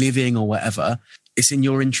sort of living or whatever, it's in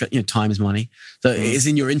your interest. Time is money, so it is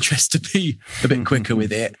in your interest to be a bit quicker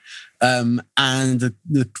with it. And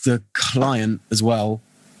the client as well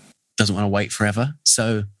doesn't want to wait forever,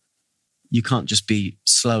 so you can't just be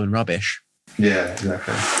slow and rubbish. Yeah,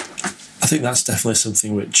 exactly. I think that's definitely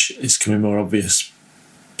something which is becoming more obvious,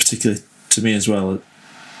 particularly to me as well.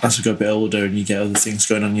 As we get a bit older and you get other things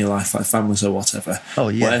going on in your life, like families or whatever. Oh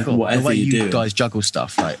yeah, whatever the way you do, guys juggle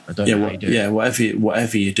stuff. Like, I don't know how you do it. Yeah,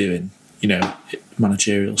 whatever you're doing,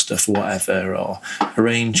 managerial stuff or whatever, or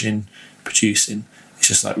arranging, producing. It's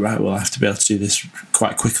just like, right, well, I have to be able to do this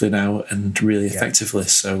quite quickly now and really effectively.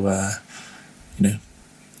 So,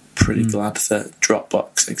 pretty glad that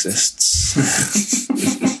Dropbox exists.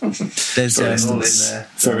 There's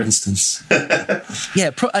for instance. Yeah,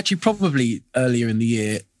 actually, probably earlier in the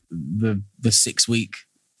year, the 6-week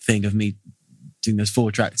thing of me doing those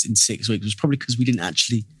 4 tracks in 6 weeks was probably because we didn't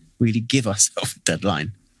actually really give ourselves a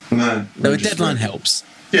deadline. No, a deadline helps.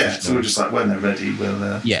 Yeah, so we're just like, when they're ready,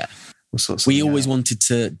 we'll sort we always wanted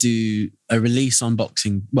to do a release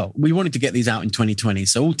unboxing. Well, we wanted to get these out in 2020,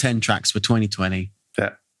 so all 10 tracks for 2020. Yeah.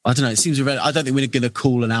 I don't know. It seems irrelevant. I don't think we're going to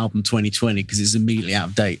call an album 2020 because it's immediately out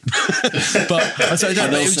of date. And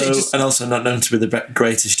also not known to be the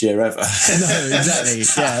greatest year ever. No, exactly.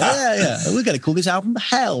 Yeah. We're going to call this album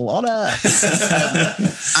Hell on Earth.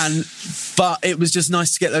 But it was just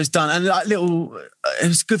nice to get those done, and like it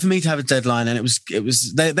was good for me to have a deadline. And it was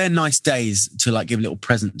they're nice days to like give a little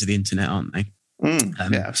present to the internet, aren't they?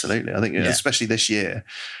 Yeah, absolutely. I think especially this year,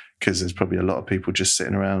 because there's probably a lot of people just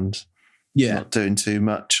sitting around not doing too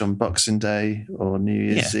much on Boxing Day or New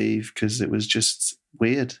Year's Eve because it was just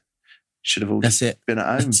weird. Should have all been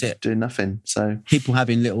at home doing nothing. So people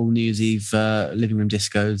having little New Year's Eve living room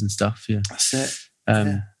discos and stuff. Yeah, that's it.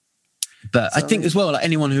 But I think as well, like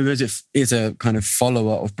anyone who is a kind of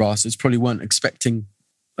follower of Brassers probably weren't expecting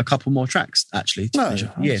a couple more tracks actually.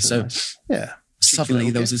 So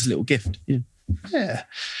suddenly there was this little gift. Yeah.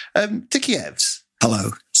 Dickie Evs.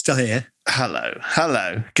 Hello. Still here.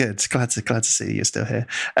 Hello. Good. Glad to see you're still here.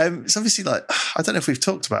 It's obviously like, I don't know if we've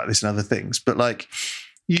talked about this and other things, but like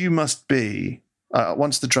you must be,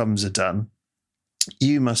 once the drums are done,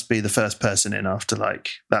 you must be the first person in after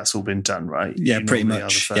like that's all been done, right? Yeah, you pretty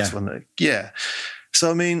much. Are the first one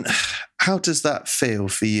So, I mean, how does that feel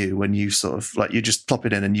for you when you sort of like you just plop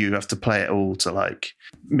it in and you have to play it all to like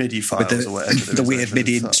MIDI files or whatever? The weird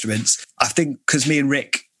MIDI instruments. I think because me and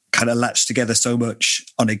Rick kind of latched together so much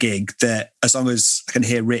on a gig that as long as I can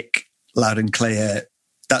hear Rick loud and clear,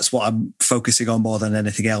 that's what I'm focusing on more than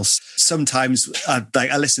anything else. Sometimes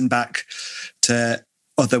I listen back to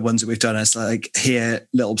other ones that we've done and it's like hear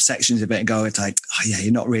little sections of it and go, it's like, oh yeah,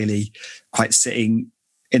 you're not really quite sitting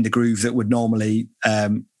in the groove that would normally, I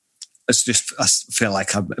feel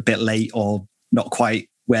like I'm a bit late or not quite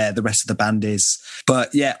where the rest of the band is.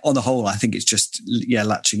 But yeah, on the whole, I think it's just,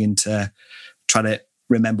 latching into trying to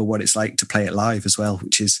remember what it's like to play it live as well,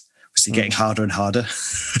 which is obviously getting harder and harder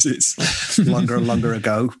as it's longer and longer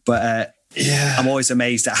ago. But I'm always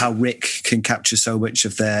amazed at how Rick can capture so much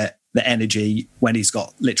of the energy when he's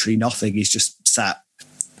got literally nothing. He's just sat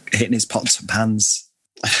hitting his pots and pans.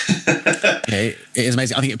 It is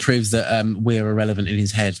amazing. I think it proves that we're irrelevant in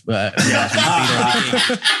his head.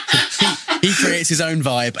 He creates his own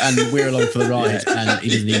vibe and we're along for the ride and he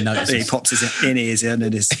doesn't even notice. He pops his in-ears in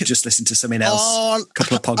and is just listening to something else. A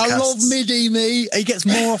couple of podcasts. I love MIDI, me. He gets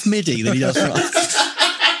more off MIDI than he does from us.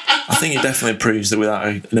 I think it definitely proves that without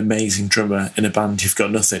an amazing drummer in a band, you've got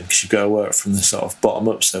nothing because you've got to work from the sort of bottom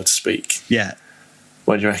up, so to speak. Yeah.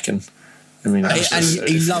 What do you reckon? I mean, and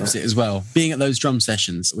he loves it as well. Being at those drum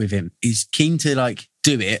sessions with him, he's keen to like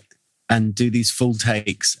do it and do these full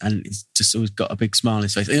takes, and he's just always got a big smile on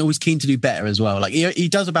his face. He's always keen to do better as well. Like he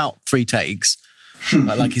does about 3 takes,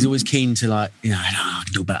 but like he's always keen to like, I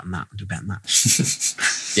can do better than that. I can do better than that.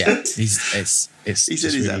 Yeah, he's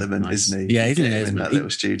in his element, nice. Isn't he? Yeah, he's in that little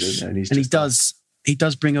studio, and he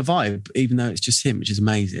does bring a vibe, even though it's just him, which is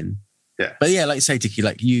amazing. Yeah, but yeah, like you say, Dickie,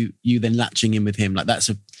 like you then latching in with him, like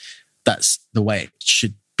that's the way it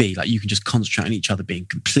should be. Like you can just concentrate on each other being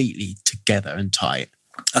completely together and tight.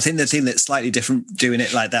 I think the thing that's slightly different doing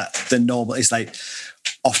it like that than normal is like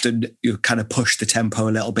often you kind of push the tempo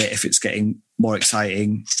a little bit if it's getting more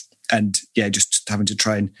exciting, and just having to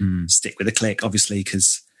try and stick with the click, obviously,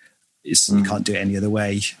 because you can't do it any other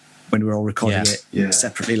way when we're all recording it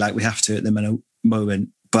separately like we have to at the moment.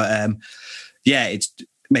 But it's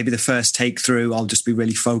maybe the first take through, I'll just be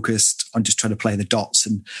really focused on just trying to play the dots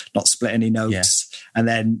and not split any notes, and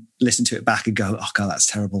then listen to it back and go, oh God, that's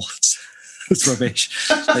terrible. It's rubbish.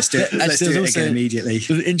 Let's do it. Let's do it again immediately.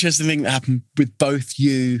 The interesting thing that happened with both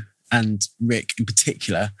you and Rick in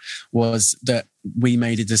particular was that we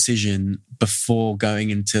made a decision before going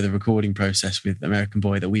into the recording process with American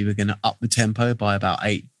Boy that we were going to up the tempo by about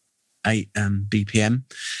 8 BPM.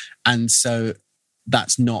 And so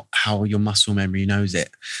that's not how your muscle memory knows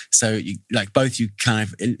it. So you, like both you kind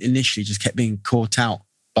of initially just kept being caught out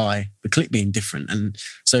by the click being different. And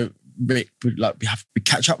so Rick would like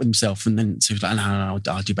catch up with himself, and then so he was like, no,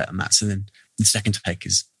 I'll do better than that. So then the second take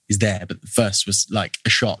is there, but the first was like a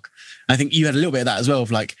shock. I think you had a little bit of that as well,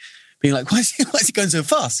 of like being like, why is he going so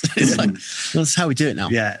fast? It's like, well, that's how we do it now.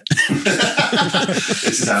 Yeah.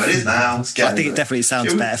 This is how it is now. I think it definitely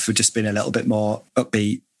sounds better for just being a little bit more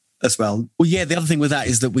upbeat as well. Well, yeah, the other thing with that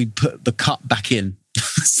is that we put the cut back in.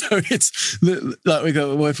 So it's like we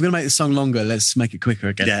go, well, if we're going to make the song longer, let's make it quicker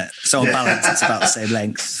again. Yeah, so on balance, it's about the same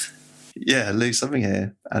length. Yeah, lose something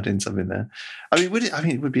here, add in something there. I mean,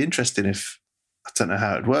 it would be interesting if, I don't know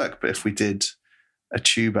how it'd work, but if we did a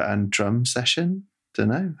tuba and drum session, don't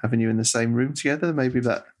know, having you in the same room together, maybe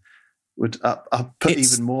that would put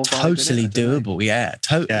even more vibe totally in it, doable. Yeah,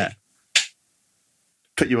 totally. Yeah.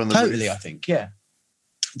 Put you on the totally, roof. I think, yeah.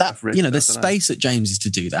 That, the space at James is to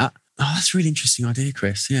do that. Oh, that's a really interesting idea,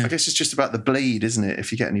 Chris. Yeah. I guess it's just about the bleed, isn't it?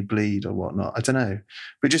 If you get any bleed or whatnot. I don't know.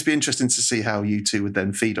 But it'd just be interesting to see how you two would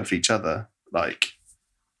then feed off each other. Like,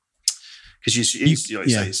 because you say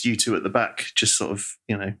it's you two at the back, just sort of,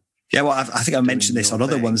 Yeah, well, I think I mentioned this on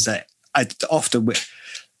other ones that often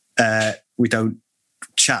we don't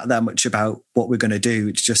chat that much about what we're going to do.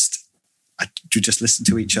 It's just, we just listen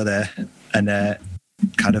to each other and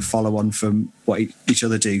kind of follow on from what each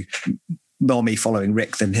other do. More me following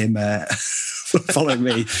Rick than him following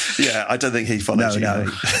me. Yeah, I don't think he follows you. No,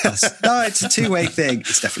 it's a two-way thing.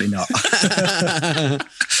 It's definitely not.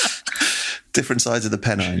 Different sides of the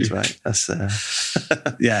Pennines, right? That's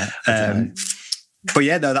yeah. But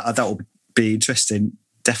yeah, no, that will be interesting.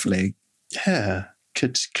 Definitely. Yeah,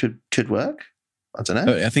 could work. I don't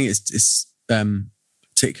know. I think it's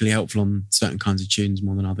particularly helpful on certain kinds of tunes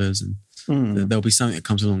more than others, and there'll be something that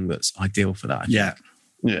comes along that's ideal for that. Yeah.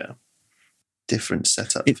 Different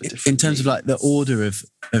setup for different in terms needs. of like the order of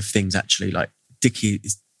things. Actually, like Dickie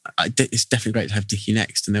it's definitely great to have Dickie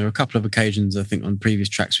next. And there were a couple of occasions, I think, on previous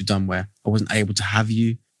tracks we've done where I wasn't able to have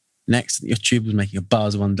you next. Your tube was making a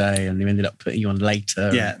buzz one day, and they ended up putting you on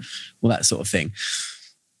later. Yeah, and all that sort of thing.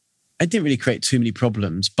 It didn't really create too many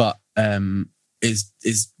problems, but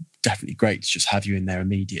is definitely great to just have you in there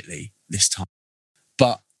immediately this time.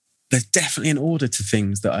 But there's definitely an order to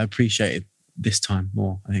things that I appreciated this time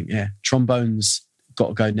more. I think, trombones got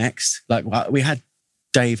to go next. Like we had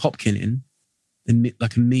Dave Hopkin in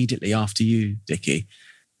like immediately after you, Dickie,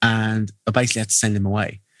 and I basically had to send him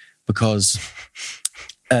away because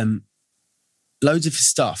loads of his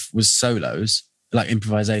stuff was solos, like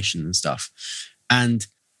improvisation and stuff, and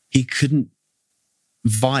he couldn't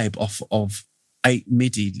vibe off of 8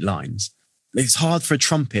 MIDI lines. It's hard for a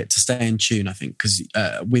trumpet to stay in tune, I think, because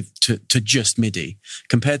to just MIDI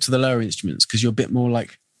compared to the lower instruments, because you're a bit more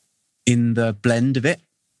like in the blend of it.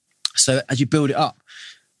 So as you build it up,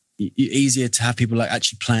 you're easier to have people like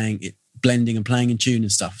actually playing it, blending and playing in tune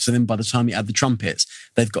and stuff. So then by the time you add the trumpets,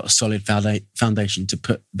 they've got a solid foundation to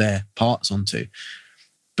put their parts onto.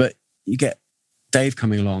 But you get Dave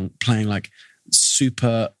coming along playing like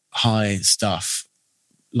super high stuff,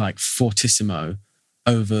 like fortissimo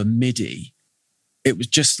over MIDI. It was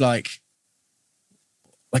just like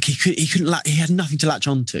he had nothing to latch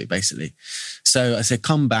onto, basically. So I said,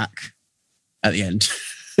 come back at the end.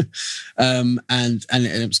 and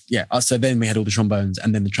it was, so then we had all the trombones,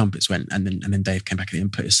 and then the trumpets went, and then Dave came back at the end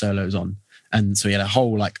and put his solos on. And so he had a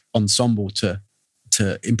whole like ensemble to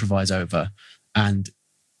improvise over, and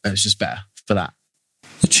it was just better for that.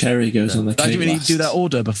 The cherry goes on the cake. I didn't really last. do that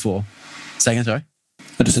order before. Say again, sorry?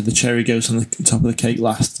 I just said the cherry goes on the top of the cake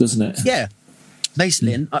last, doesn't it? Yeah,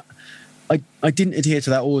 basically. And I didn't adhere to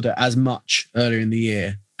that order as much earlier in the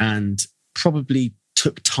year, and probably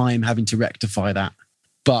took time having to rectify that.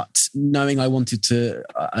 But knowing I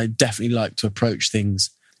definitely like to approach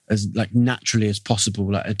things as like naturally as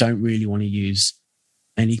possible. Like I don't really want to use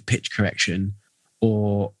any pitch correction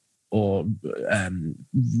or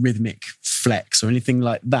rhythmic flex or anything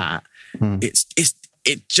like that.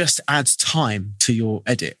 It just adds time to your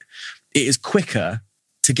edit. It is quicker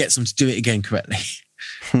to get someone to do it again correctly.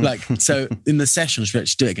 Like, so in the sessions,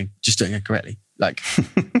 just do it again correctly. Like,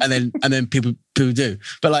 and then people do.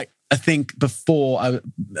 But like, I think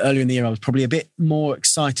earlier in the year, I was probably a bit more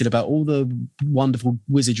excited about all the wonderful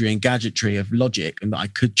wizardry and gadgetry of Logic, and that I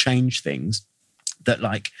could change things that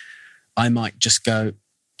like, I might just go,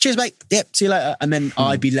 cheers, mate. Yep, see you later. And then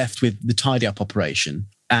I'd be left with the tidy up operation.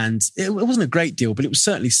 And it wasn't a great deal, but it was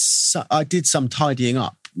certainly, I did some tidying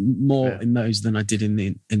up more in those than I did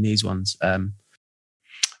in these ones. And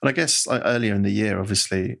I guess like earlier in the year,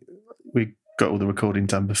 obviously, we got all the recording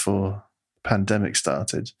done before the pandemic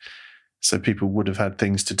started. So people would have had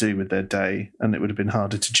things to do with their day, and it would have been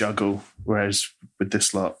harder to juggle. Whereas with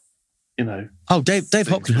this lot, you know. Oh, Dave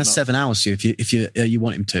Hopkin has 7 hours for you if you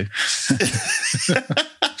want him to.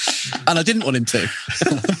 And I didn't want him to,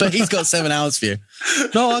 but he's got 7 hours for you.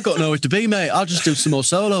 No, I got nowhere to be, mate. I'll just do some more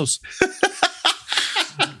solos.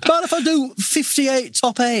 But if I do 58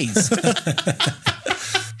 top A's?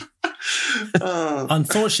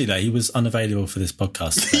 Unfortunately, he was unavailable for this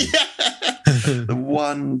podcast today. The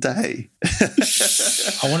one day.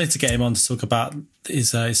 I wanted to get him on to talk about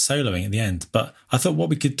his soloing at the end, but I thought what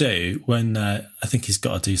we could do when I think he's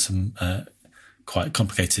got to do some quite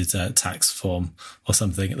complicated tax form or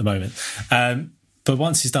something at the moment. But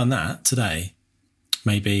once he's done that today,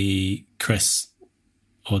 maybe Chris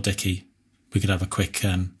or Dickie, we could have a quick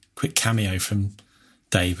cameo from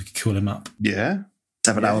Dave. We could call him up. Yeah.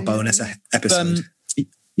 7-hour bonus episode.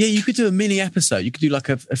 Yeah, you could do a mini episode. You could do like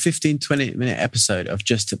a 15-20 minute episode of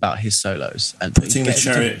just about his solos and putting the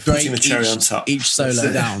cherry on top. Each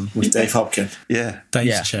solo down with Dave Hopkin. Yeah,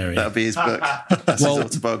 Dave's cherry. That'll be his book. That's his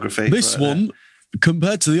autobiography. This one,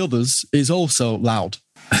 compared to the others, is also loud.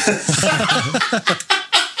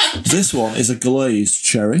 This one is a glazed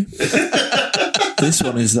cherry. This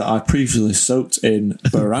one is that I previously soaked in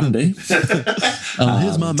brandy.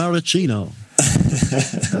 Here's my maraschino.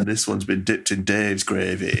 And this one's been dipped in Dave's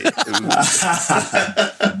gravy.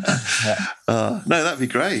 No, that'd be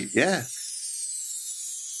great. Yeah.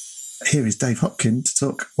 Here is Dave Hopkin to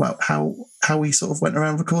talk about how he sort of went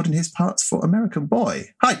around recording his parts for American Boy.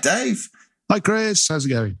 Hi, Dave. Hi, Chris. How's it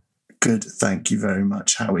going? Good. Thank you very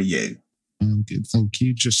much. How are you? I'm good. Thank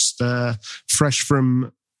you. Just fresh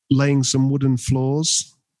from laying some wooden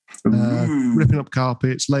floors, ripping up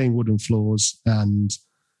carpets, laying wooden floors, and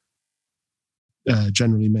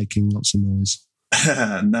generally making lots of noise.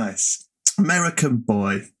 Nice. American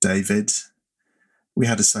Boy, David. We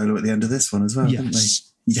had a solo at the end of this one as well, didn't we?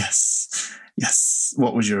 Yes.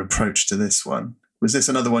 What was your approach to this one? Was this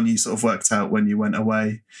another one you sort of worked out when you went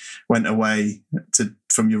away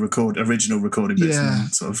from your original recording bits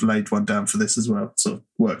and sort of laid one down for this as well? Sort of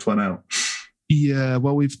worked one out. Yeah,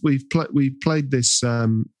 well, we've played this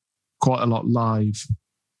quite a lot live,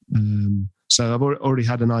 so I've already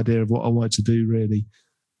had an idea of what I wanted to do really.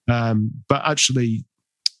 But actually,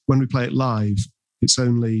 when we play it live, it's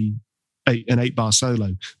only an 8-bar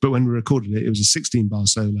solo. But when we recorded it, it was a 16-bar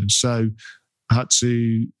solo. So I had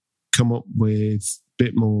to come up with a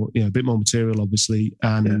bit more material, obviously,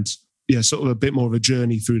 and sort of a bit more of a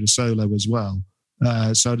journey through the solo as well.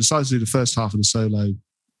 So I decided to do the first half of the solo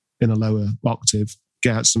in a lower octave,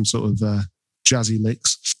 get out some sort of jazzy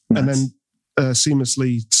licks, and then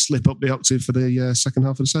seamlessly slip up the octave for the second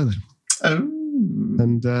half of the solo.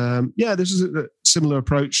 And this is a similar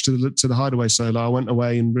approach to the Hideaway solo. I went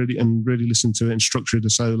away and really listened to it and structured the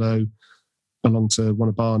solo along to one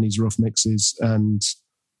of Barney's rough mixes, and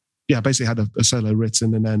basically had a solo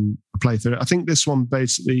written and then a play through it. I think this one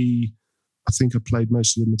basically, I played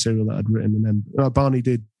most of the material that I'd written, and then Barney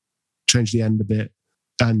did change the end a bit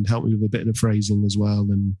and helped me with a bit of the phrasing as well,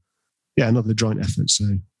 and another joint effort. So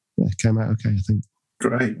it came out okay, I think.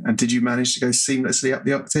 Great. And did you manage to go seamlessly up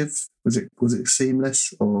the octave? Was it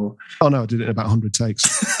seamless or? Oh no, I did it in about 100 takes.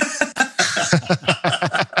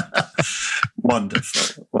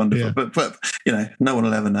 Wonderful. Yeah. But no one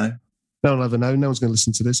will ever know. No one will ever know. No one's going to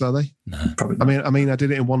listen to this, are they? No, probably not. I mean, I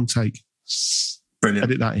did it in one take. Brilliant.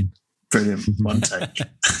 Edit that in. Brilliant. One take.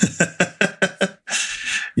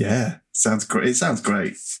 Yeah, sounds great. It sounds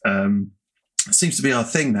great. It seems to be our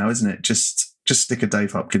thing now, isn't it? Just stick a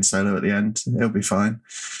Dave Hopkins solo at the end. It'll be fine.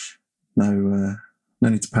 No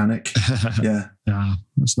need to panic. Yeah. Yeah,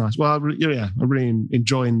 that's nice. Well, I'm really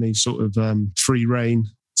enjoying the sort of free reign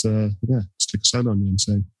to stick a solo on the end.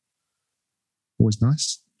 So always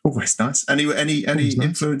nice. Always nice. Any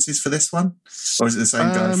influences for this one, or is it the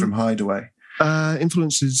same guy from Hideaway?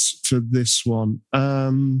 Influences for this one.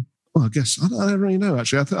 Well, I guess I don't really know.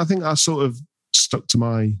 Actually, I think I sort of stuck to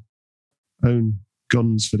my own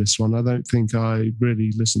guns for this one. I don't think I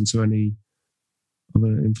really listened to any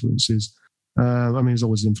other influences. I mean, there's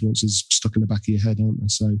always influences stuck in the back of your head, aren't there?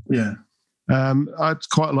 So yeah, I had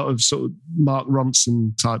quite a lot of sort of Mark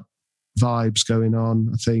Ronson type vibes going on.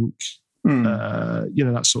 I think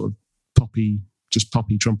that sort of poppy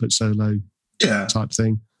trumpet solo type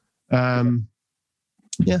thing.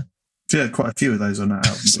 Yeah, quite a few of those on that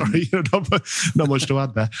album. Sorry, not much to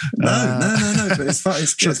add there. No, but it's fine.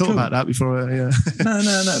 Should have thought about that before. No,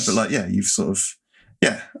 but you've sort of,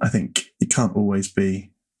 I think you can't always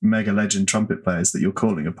be mega legend trumpet players that you're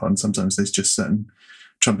calling upon. Sometimes there's just certain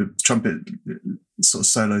trumpet sort of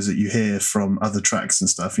solos that you hear from other tracks and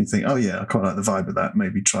stuff, and you think, oh yeah, I quite like the vibe of that.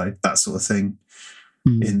 Maybe try that sort of thing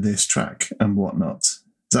in this track and whatnot.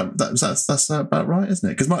 That's about right, isn't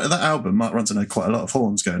it? Because that album, Mark Ronson had quite a lot of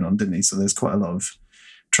horns going on, didn't he? So there's quite a lot of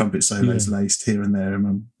trumpet solos laced here and there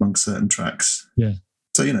among certain tracks. Yeah.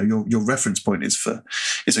 So your reference point is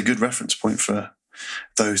a good reference point for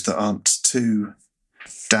those that aren't too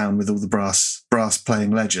down with all the brass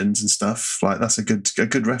playing legends and stuff. Like that's a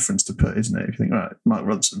good reference to put, isn't it? If you think, right, Mark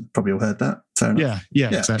Ronson probably all heard that. Fair enough.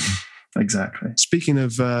 Yeah, exactly. Speaking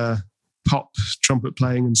of pop trumpet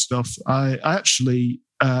playing and stuff, I actually.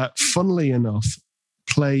 Funnily enough,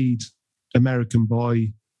 played American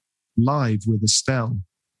Boy live with Estelle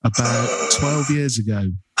about 12 years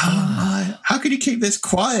ago. How could you keep this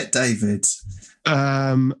quiet, David?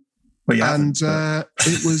 It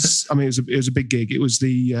was a big gig. It was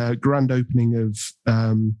the grand opening of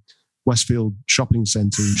Westfield Shopping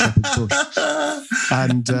Centre in Shepherd's Bush,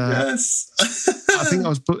 and yes. I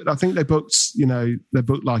think they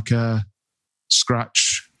booked like a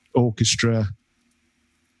scratch orchestra.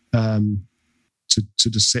 To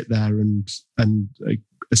just sit there and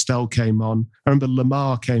Estelle came on. I remember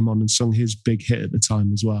Lamar came on and sung his big hit at the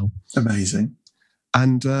time as well. Amazing.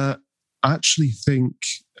 And I actually think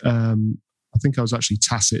I was actually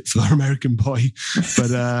tacit for American Boy,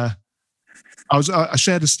 but I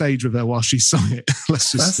shared a stage with her while she sung it.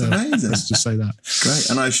 That's amazing. Let's just say that. Great.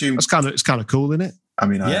 And I assume it's kind of cool, isn't it? I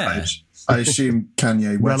mean, I assume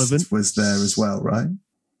Kanye West was there as well, right?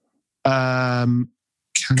 Clearly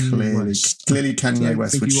Kanye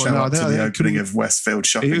West would show up to the opening of Westfield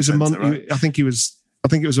Shopping Centre, right? I think it was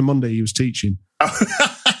a Monday he was teaching.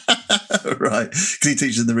 Right. Because he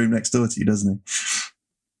teaches in the room next door to you, doesn't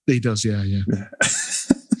he? He does, yeah.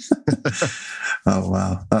 Oh,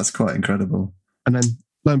 wow. That's quite incredible. And then,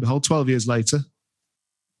 lo and behold, 12 years later,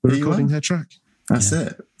 we're recording her track. That's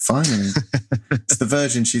it. Finally. It's the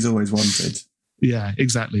version she's always wanted. Yeah,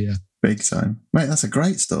 exactly, yeah. Big time. Mate, that's a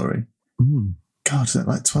great story. God,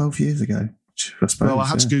 like 12 years ago, I suppose. Well, I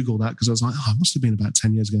had to Google that because I was like, it must have been about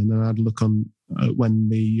 10 years ago. And then I had a look on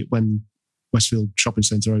when Westfield Shopping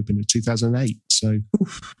Centre opened in 2008. So,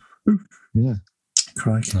 yeah.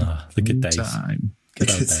 Crikey. The good days.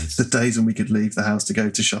 The days when we could leave the house to go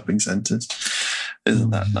to shopping centres. Isn't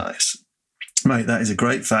that nice? Mate, that is a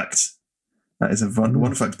great fact. That is a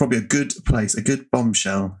wonderful fact. Probably a good place, a good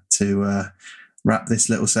bombshell to wrap this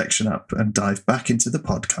little section up and dive back into the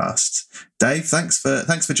podcast. Dave, thanks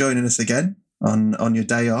for joining us again on your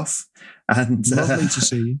day off. And lovely to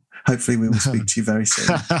see you. Hopefully we will speak to you very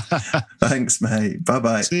soon. Thanks, mate.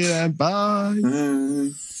 Bye-bye. See you then. Bye.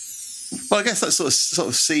 Well, I guess that sort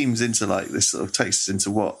of seems into like this sort of takes us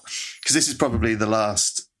into what, because this is probably the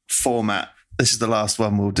last format. This is the last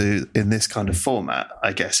one we'll do in this kind of format,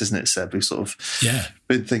 I guess, isn't it, Seb? We've sort of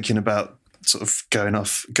been thinking about sort of going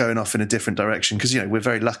off in a different direction because, we're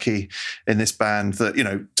very lucky in this band that,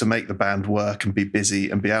 to make the band work and be busy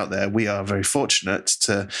and be out there, we are very fortunate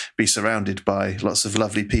to be surrounded by lots of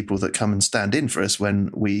lovely people that come and stand in for us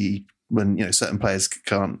when certain players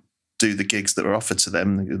can't do the gigs that are offered to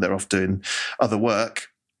them. They're off doing other work.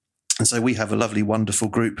 And so we have a lovely, wonderful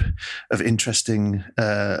group of interesting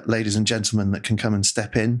ladies and gentlemen that can come and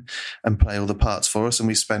step in and play all the parts for us. And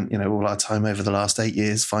we spent, all our time over the last 8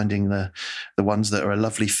 years finding the ones that are a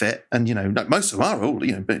lovely fit. And, most of them are all,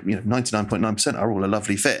 99.9% are all a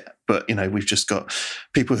lovely fit. But, we've just got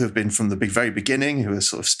people who have been from the very beginning who are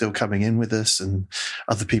sort of still coming in with us, and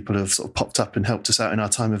other people who have sort of popped up and helped us out in our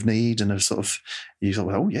time of need and have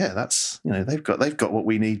that's, they've got what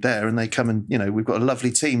we need there. And they come and, we've got a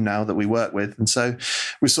lovely team now that we work with. And so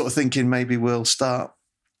we're sort of thinking maybe we'll start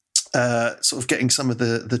sort of getting some of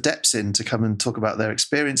the depths in to come and talk about their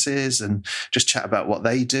experiences and just chat about what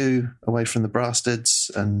they do away from the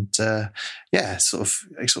Brastards and sort of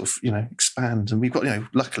expand. And we've got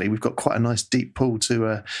luckily we've got quite a nice deep pool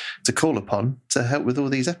to call upon to help with all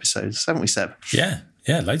these episodes, haven't we, Seb? Yeah,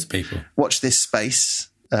 loads of people. Watch this space.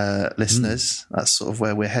 Listeners, that's sort of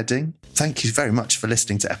where we're heading. Thank you very much for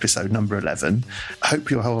listening to episode number 11. I hope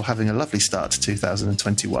you're all having a lovely start to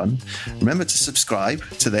 2021. Remember to subscribe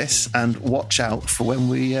to this and watch out for when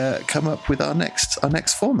we come up with our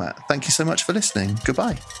next format. Thank you so much for listening.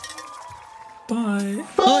 Goodbye. Bye.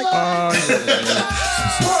 Bye. Bye.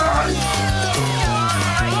 Bye.